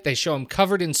xenon light. They show him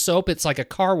covered in soap. It's like a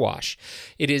car wash.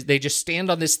 It is. They just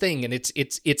stand on this thing, and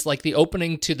it's like the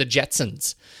opening to the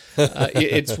Jetsons.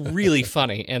 It's really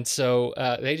funny, and so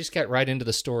they just get right into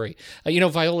the story.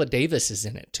 Viola Davis is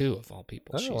in it too, of all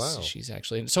people. Oh, wow. She's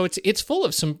actually so it's full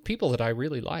of some people that I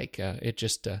really like. It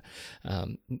just it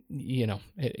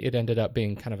ended up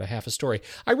being kind of a half a story.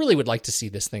 I really would like to see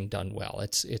this thing done well.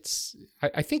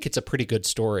 I think it's a pretty good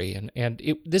story, and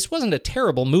this wasn't a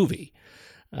terrible movie.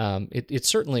 It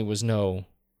certainly was no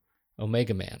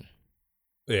Omega Man.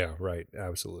 Yeah, right.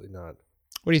 Absolutely not.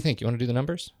 What do you think? You want to do the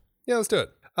numbers? Yeah, let's do it.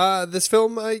 This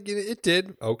film, it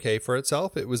did okay for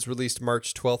itself. It was released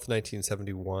March 12th,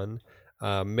 1971,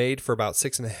 made for about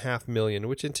 $6.5 million,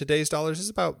 which in today's dollars is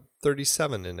about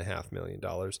 $37.5 million.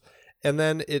 And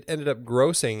then it ended up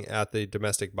grossing at the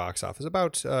domestic box office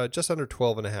about just under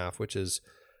 12.5, which is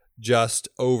just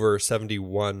over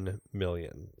 71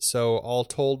 million. So all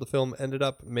told, the film ended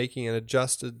up making an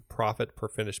adjusted profit per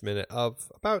finished minute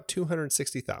of about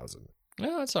 260,000.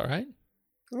 Oh, that's all right.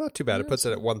 Not too bad. It puts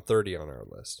it at 130 on our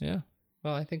list. Yeah.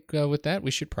 Well, I think with that,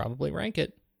 we should probably rank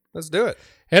it. Let's do it.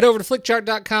 Head over to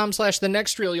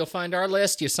flickchart.com/thenextreel. You'll find our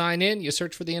list. You sign in, you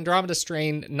search for the Andromeda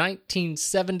Strain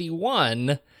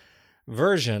 1971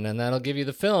 version, and that'll give you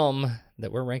the film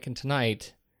that we're ranking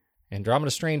tonight,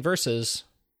 Andromeda Strain versus...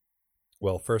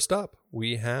 Well, first up,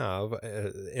 we have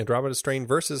Andromeda Strain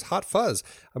versus Hot Fuzz.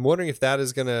 I'm wondering if that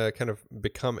is going to kind of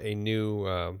become a new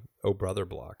Oh Brother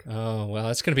block. Oh, well,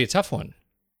 that's going to be a tough one.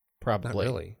 Probably.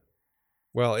 Not really.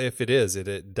 Well, if it is,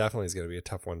 it definitely is going to be a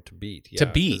tough one to beat.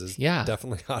 Yeah, yeah.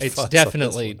 Definitely Hot Fuzz. It's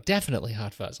definitely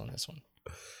Hot Fuzz on this one.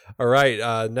 All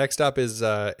right. Next up is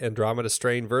Andromeda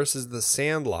Strain versus The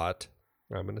Sandlot.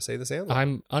 I'm going to say The Sandlot.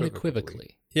 I'm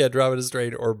unequivocally. Yeah, Andromeda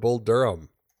Strain or Bull Durham.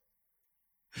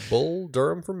 Bull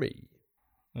Durham for me.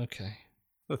 Okay.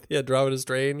 The Andromeda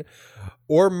Strain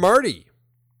or Marty.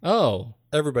 Oh.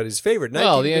 Everybody's favorite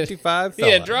 1955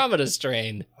 fella. The Andromeda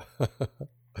Strain.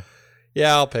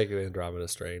 Yeah, I'll pick the Andromeda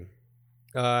Strain.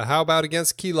 How about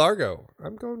against Key Largo?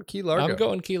 I'm going Key Largo. I'm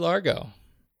going Key Largo.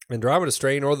 Andromeda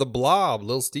Strain or The Blob,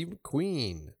 Lil Steve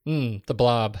McQueen. The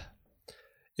Blob.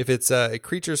 If it's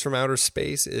creatures from outer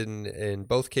space, in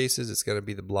both cases, it's going to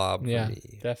be The Blob for me. Yeah,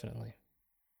 definitely.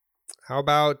 How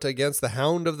about against the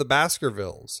Hound of the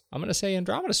Baskervilles? I'm going to say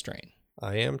Andromeda Strain.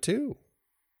 I am too.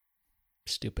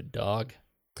 Stupid dog.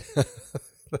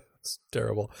 That's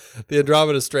terrible. The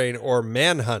Andromeda Strain or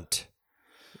Manhunt?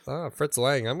 Fritz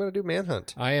Lang. I'm going to do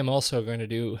Manhunt. I am also going to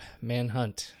do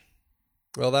Manhunt.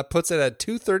 Well, that puts it at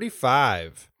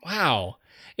 235. Wow.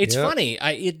 It's funny.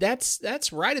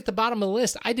 That's right at the bottom of the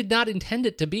list. I did not intend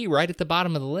it to be right at the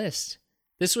bottom of the list.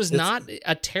 This was not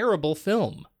a terrible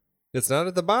film. It's not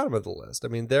at the bottom of the list. I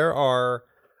mean, there are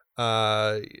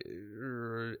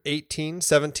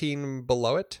 17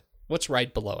 below it. What's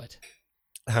right below it?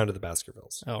 Hound of the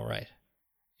Baskervilles. Oh, right.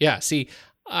 Yeah, see,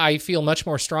 I feel much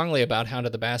more strongly about Hound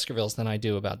of the Baskervilles than I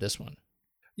do about this one.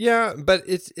 Yeah, but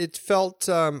it felt...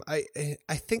 I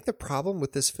think the problem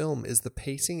with this film is the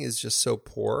pacing is just so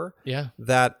poor. Yeah.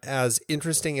 That as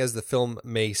interesting as the film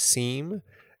may seem,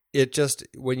 it just,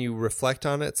 when you reflect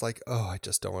on it, it's like, oh, I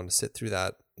just don't want to sit through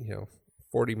that,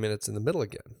 40 minutes in the middle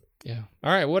again. Yeah.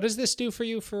 All right, what does this do for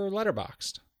you for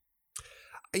Letterboxd?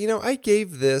 I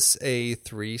gave this a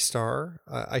 3-star.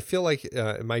 I feel like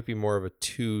it might be more of a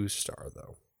 2-star,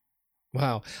 though.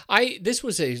 Wow. This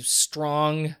was a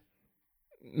strong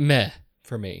meh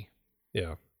for me.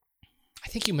 Yeah. I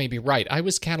think you may be right. I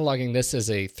was cataloging this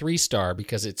as a 3-star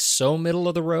because it's so middle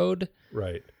of the road.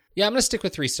 Right. Yeah, I'm going to stick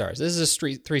with 3 stars. This is a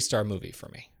 3-star movie for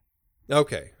me.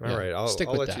 Okay. All right. I'll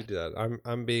let that. you do that.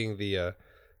 I'm being the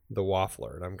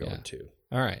waffler, and I'm going 2.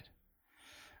 All right.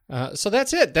 So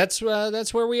that's it. That's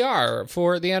where we are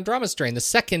for the Andromeda Strain, the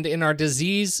second in our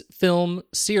disease film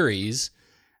series.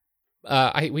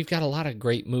 We've got a lot of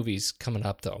great movies coming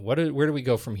up, though. Where do we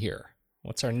go from here?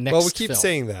 What's our next? Well, we keep film?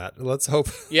 saying that. Let's hope.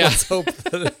 Yeah. Let's hope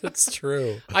that it's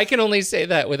true. I can only say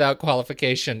that without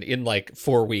qualification in like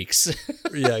 4 weeks.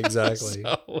 Yeah, exactly.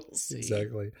 So we'll see.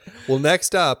 Exactly. Well,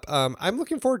 next up, I'm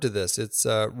looking forward to this. It's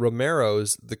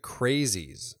Romero's The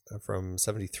Crazies from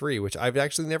 '73, which I've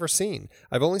actually never seen.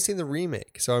 I've only seen the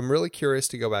remake, so I'm really curious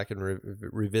to go back and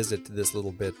revisit this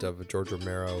little bit of George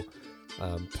Romero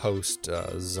post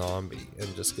zombie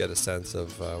and just get a sense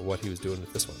of what he was doing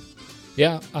with this one.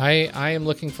 Yeah, I am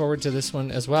looking forward to this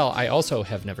one as well. I also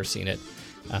have never seen it,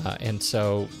 and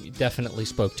so definitely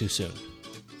spoke too soon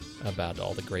about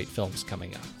all the great films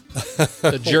coming up.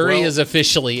 The jury is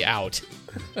officially out.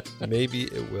 Maybe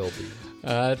it will be.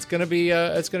 It's gonna be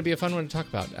a fun one to talk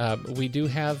about. We do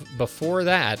have before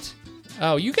that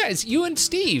Oh, you and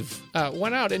Steve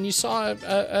went out and you saw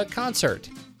a concert.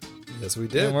 Yes, we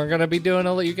did. And we're going to be doing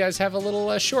you guys have a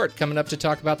little short coming up to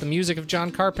talk about the music of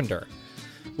John Carpenter,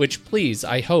 which, please,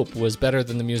 I hope was better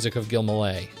than the music of Gil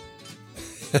Malay.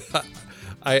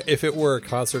 If it were a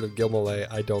concert of Gil Malay,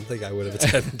 I don't think I would have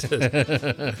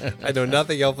attended. I know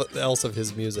nothing else of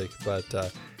his music, but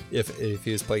if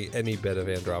he was playing any bit of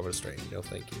Andromeda Strain, no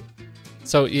thank you.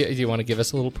 So, do you want to give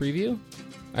us a little preview?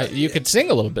 You could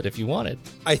sing a little bit if you wanted.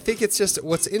 I think it's just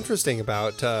what's interesting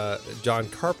about John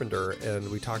Carpenter, and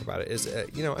we talk about it, is,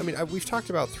 we've talked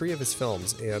about 3 of his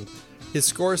films, and his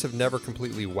scores have never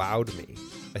completely wowed me.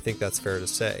 I think that's fair to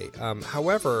say.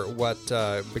 However, what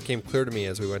became clear to me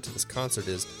as we went to this concert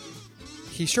is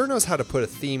he sure knows how to put a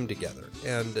theme together.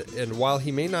 And while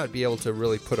he may not be able to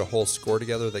really put a whole score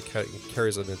together that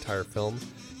carries an entire film,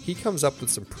 he comes up with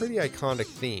some pretty iconic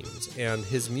themes. And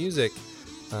his music,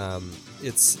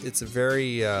 it's a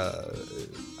very,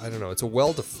 it's a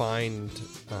well-defined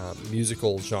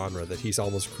musical genre that he's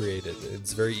almost created.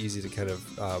 It's very easy to kind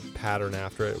of pattern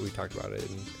after it. We talked about it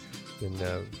in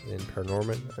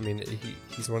Paranorman. I mean,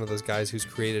 he's one of those guys who's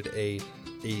created a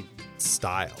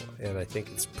style, and I think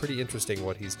it's pretty interesting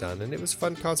what he's done. And it was a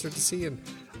fun concert to see, and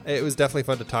it was definitely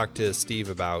fun to talk to Steve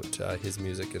about his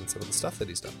music and some of the stuff that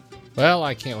he's done. Well,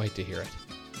 I can't wait to hear it.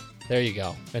 There you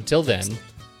go. Until then,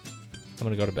 I'm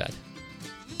going to go to bed.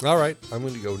 All right, I'm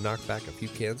going to go knock back a few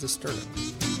cans of Sterno.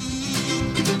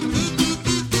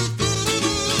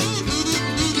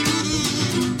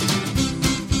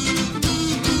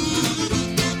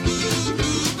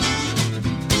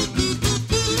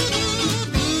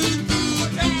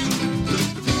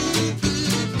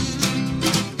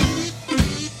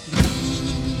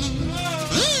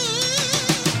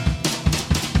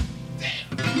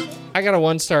 I got a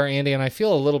 1-star, Andy, and I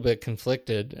feel a little bit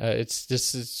conflicted. It's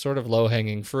sort of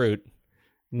low-hanging fruit.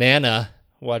 Nana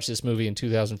watched this movie in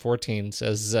 2014,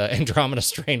 says Andromeda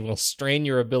Strain will strain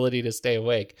your ability to stay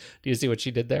awake. Do you see what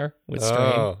she did there with strain?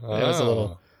 That was a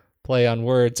little play on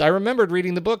words. I remembered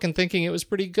reading the book and thinking it was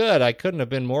pretty good. I couldn't have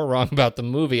been more wrong about the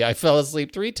movie. I fell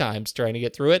asleep 3 times trying to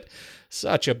get through it.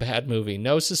 Such a bad movie.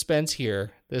 No suspense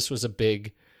here. This was a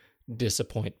big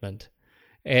disappointment.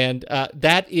 And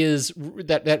that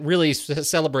really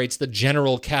celebrates the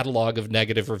general catalog of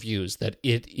negative reviews, that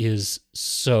it is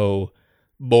so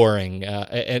boring.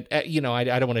 And I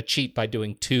don't want to cheat by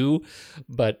doing 2,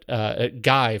 but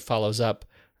Guy follows up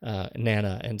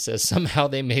Nana and says, somehow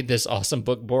they made this awesome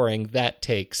book boring. That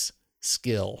takes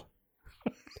skill.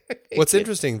 What's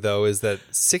interesting, though, is that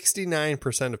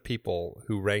 69% of people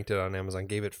who ranked it on Amazon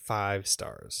gave it 5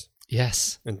 stars.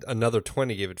 Yes. And another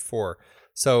 20 gave it 4.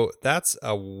 So that's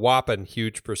a whopping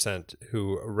huge percent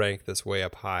who rank this way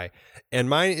up high. And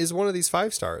mine is one of these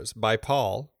 5 stars by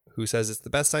Paul, who says it's the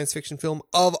best science fiction film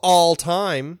of all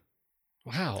time.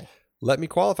 Wow. Let me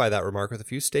qualify that remark with a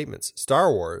few statements.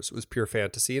 Star Wars was pure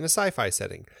fantasy in a sci-fi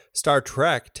setting. Star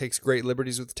Trek takes great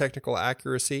liberties with technical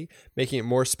accuracy, making it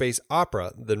more space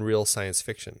opera than real science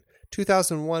fiction.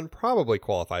 2001 probably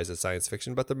qualifies as science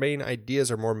fiction, but the main ideas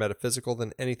are more metaphysical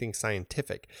than anything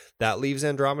scientific. That leaves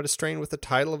Andromeda Strain with the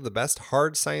title of the best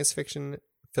hard science fiction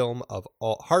film of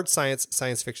all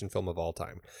science fiction film of all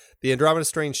time. The Andromeda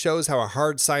Strain shows how a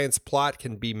hard science plot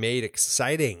can be made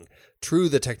exciting. True,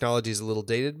 the technology is a little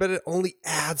dated, but it only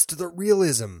adds to the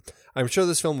realism. I'm sure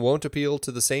this film won't appeal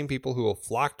to the same people who will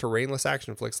flock to rainless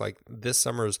action flicks like this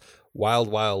summer's Wild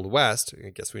Wild West. I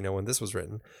guess we know when this was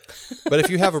written. But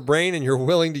if you have a brain and you're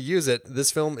willing to use it,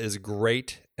 this film is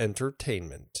great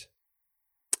entertainment.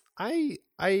 I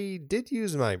did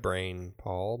use my brain,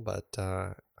 Paul, but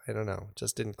I don't know. It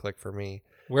just didn't click for me.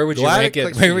 Where would you rank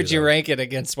it? Where would you rank it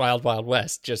against Wild Wild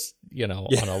West? Just, on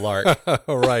a lark.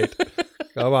 Right.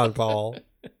 Come on, Paul.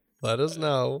 Let us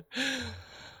know.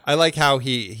 I like how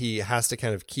he has to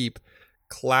kind of keep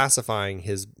classifying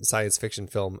his science fiction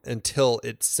film until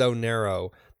it's so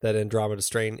narrow that Andromeda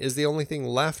Strain is the only thing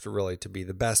left really to be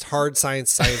the best hard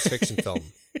science fiction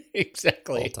film.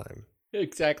 Exactly. All time.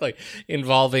 Exactly.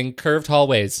 Involving curved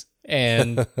hallways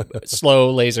and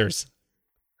slow lasers.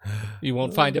 You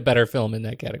won't find a better film in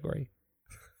that category.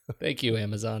 Thank you,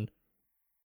 Amazon.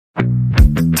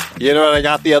 You know what I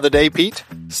got the other day, Pete?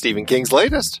 Stephen King's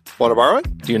latest. Want to borrow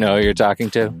it? Do you know who you're talking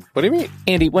to? What do you mean?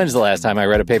 Andy, when's the last time I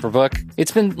read a paper book?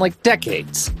 It's been like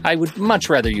decades. I would much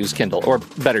rather use Kindle, or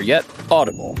better yet,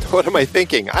 Audible. What am I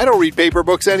thinking? I don't read paper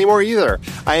books anymore either.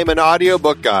 I am an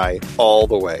audiobook guy all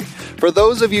the way. For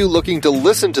those of you looking to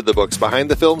listen to the books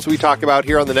behind the films we talk about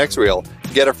here on The Next Reel,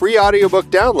 get a free audiobook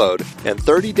download and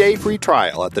 30-day free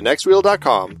trial at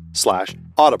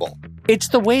thenextreel.com/audible. It's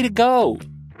the way to go.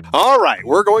 All right,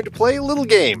 we're going to play a little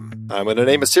game. I'm going to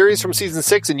name a series from season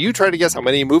 6, and you try to guess how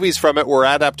many movies from it were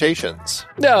adaptations.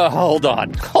 No, hold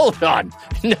on.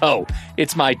 No,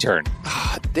 it's my turn.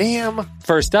 Damn.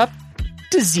 First up,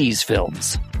 disease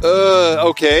films.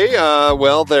 Okay.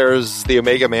 Well, there's the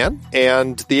Omega Man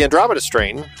and the Andromeda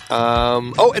strain.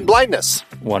 And blindness.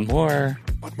 One more.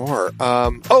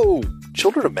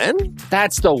 Children of Men?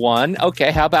 That's the one.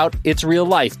 Okay, how about It's Real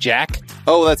Life, Jack?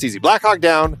 Oh, that's easy. Black Hawk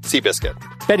Down, Seabiscuit.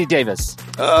 Betty Davis.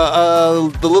 The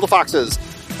Little Foxes.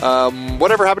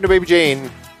 Whatever Happened to Baby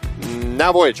Jane?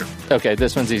 Now Voyager. Okay,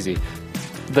 this one's easy.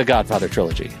 The Godfather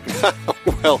trilogy.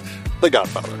 Well, The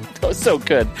Godfather. Oh, so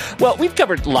good. Well, we've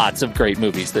covered lots of great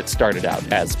movies that started out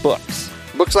as books.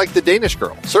 Books like The Danish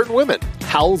Girl, Certain Women,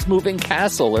 Howl's Moving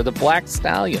Castle, or The Black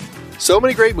Stallion. So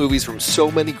many great movies from so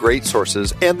many great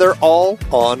sources, and they're all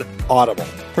on Audible.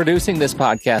 Producing this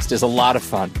podcast is a lot of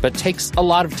fun, but takes a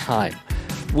lot of time.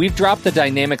 We've dropped the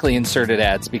dynamically inserted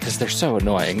ads because they're so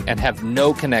annoying and have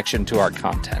no connection to our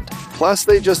content. Plus,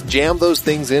 they just jam those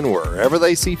things in wherever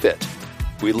they see fit.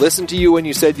 We listened to you when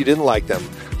you said you didn't like them,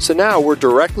 so now we're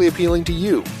directly appealing to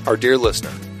you, our dear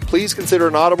listener. Please consider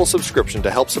an Audible subscription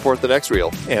to help support The Next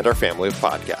Reel and our family of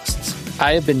podcasts.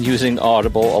 I have been using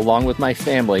Audible along with my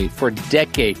family for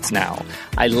decades now.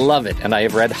 I love it, and I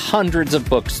have read hundreds of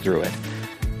books through it.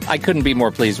 I couldn't be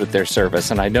more pleased with their service,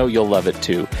 and I know you'll love it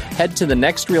too. Head to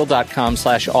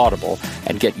thenextreel.com/audible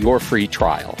and get your free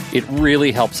trial. It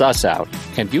really helps us out,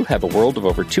 and you have a world of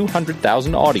over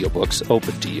 200,000 audiobooks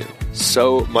open to you.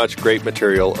 So much great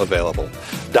material available.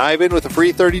 Dive in with a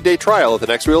free 30-day trial at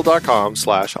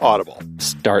thenextreel.com/audible.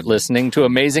 Start listening to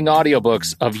amazing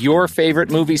audiobooks of your favorite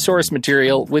movie source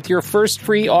material with your first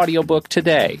free audiobook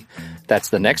today. That's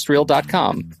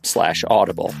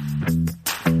thenextreel.com/audible.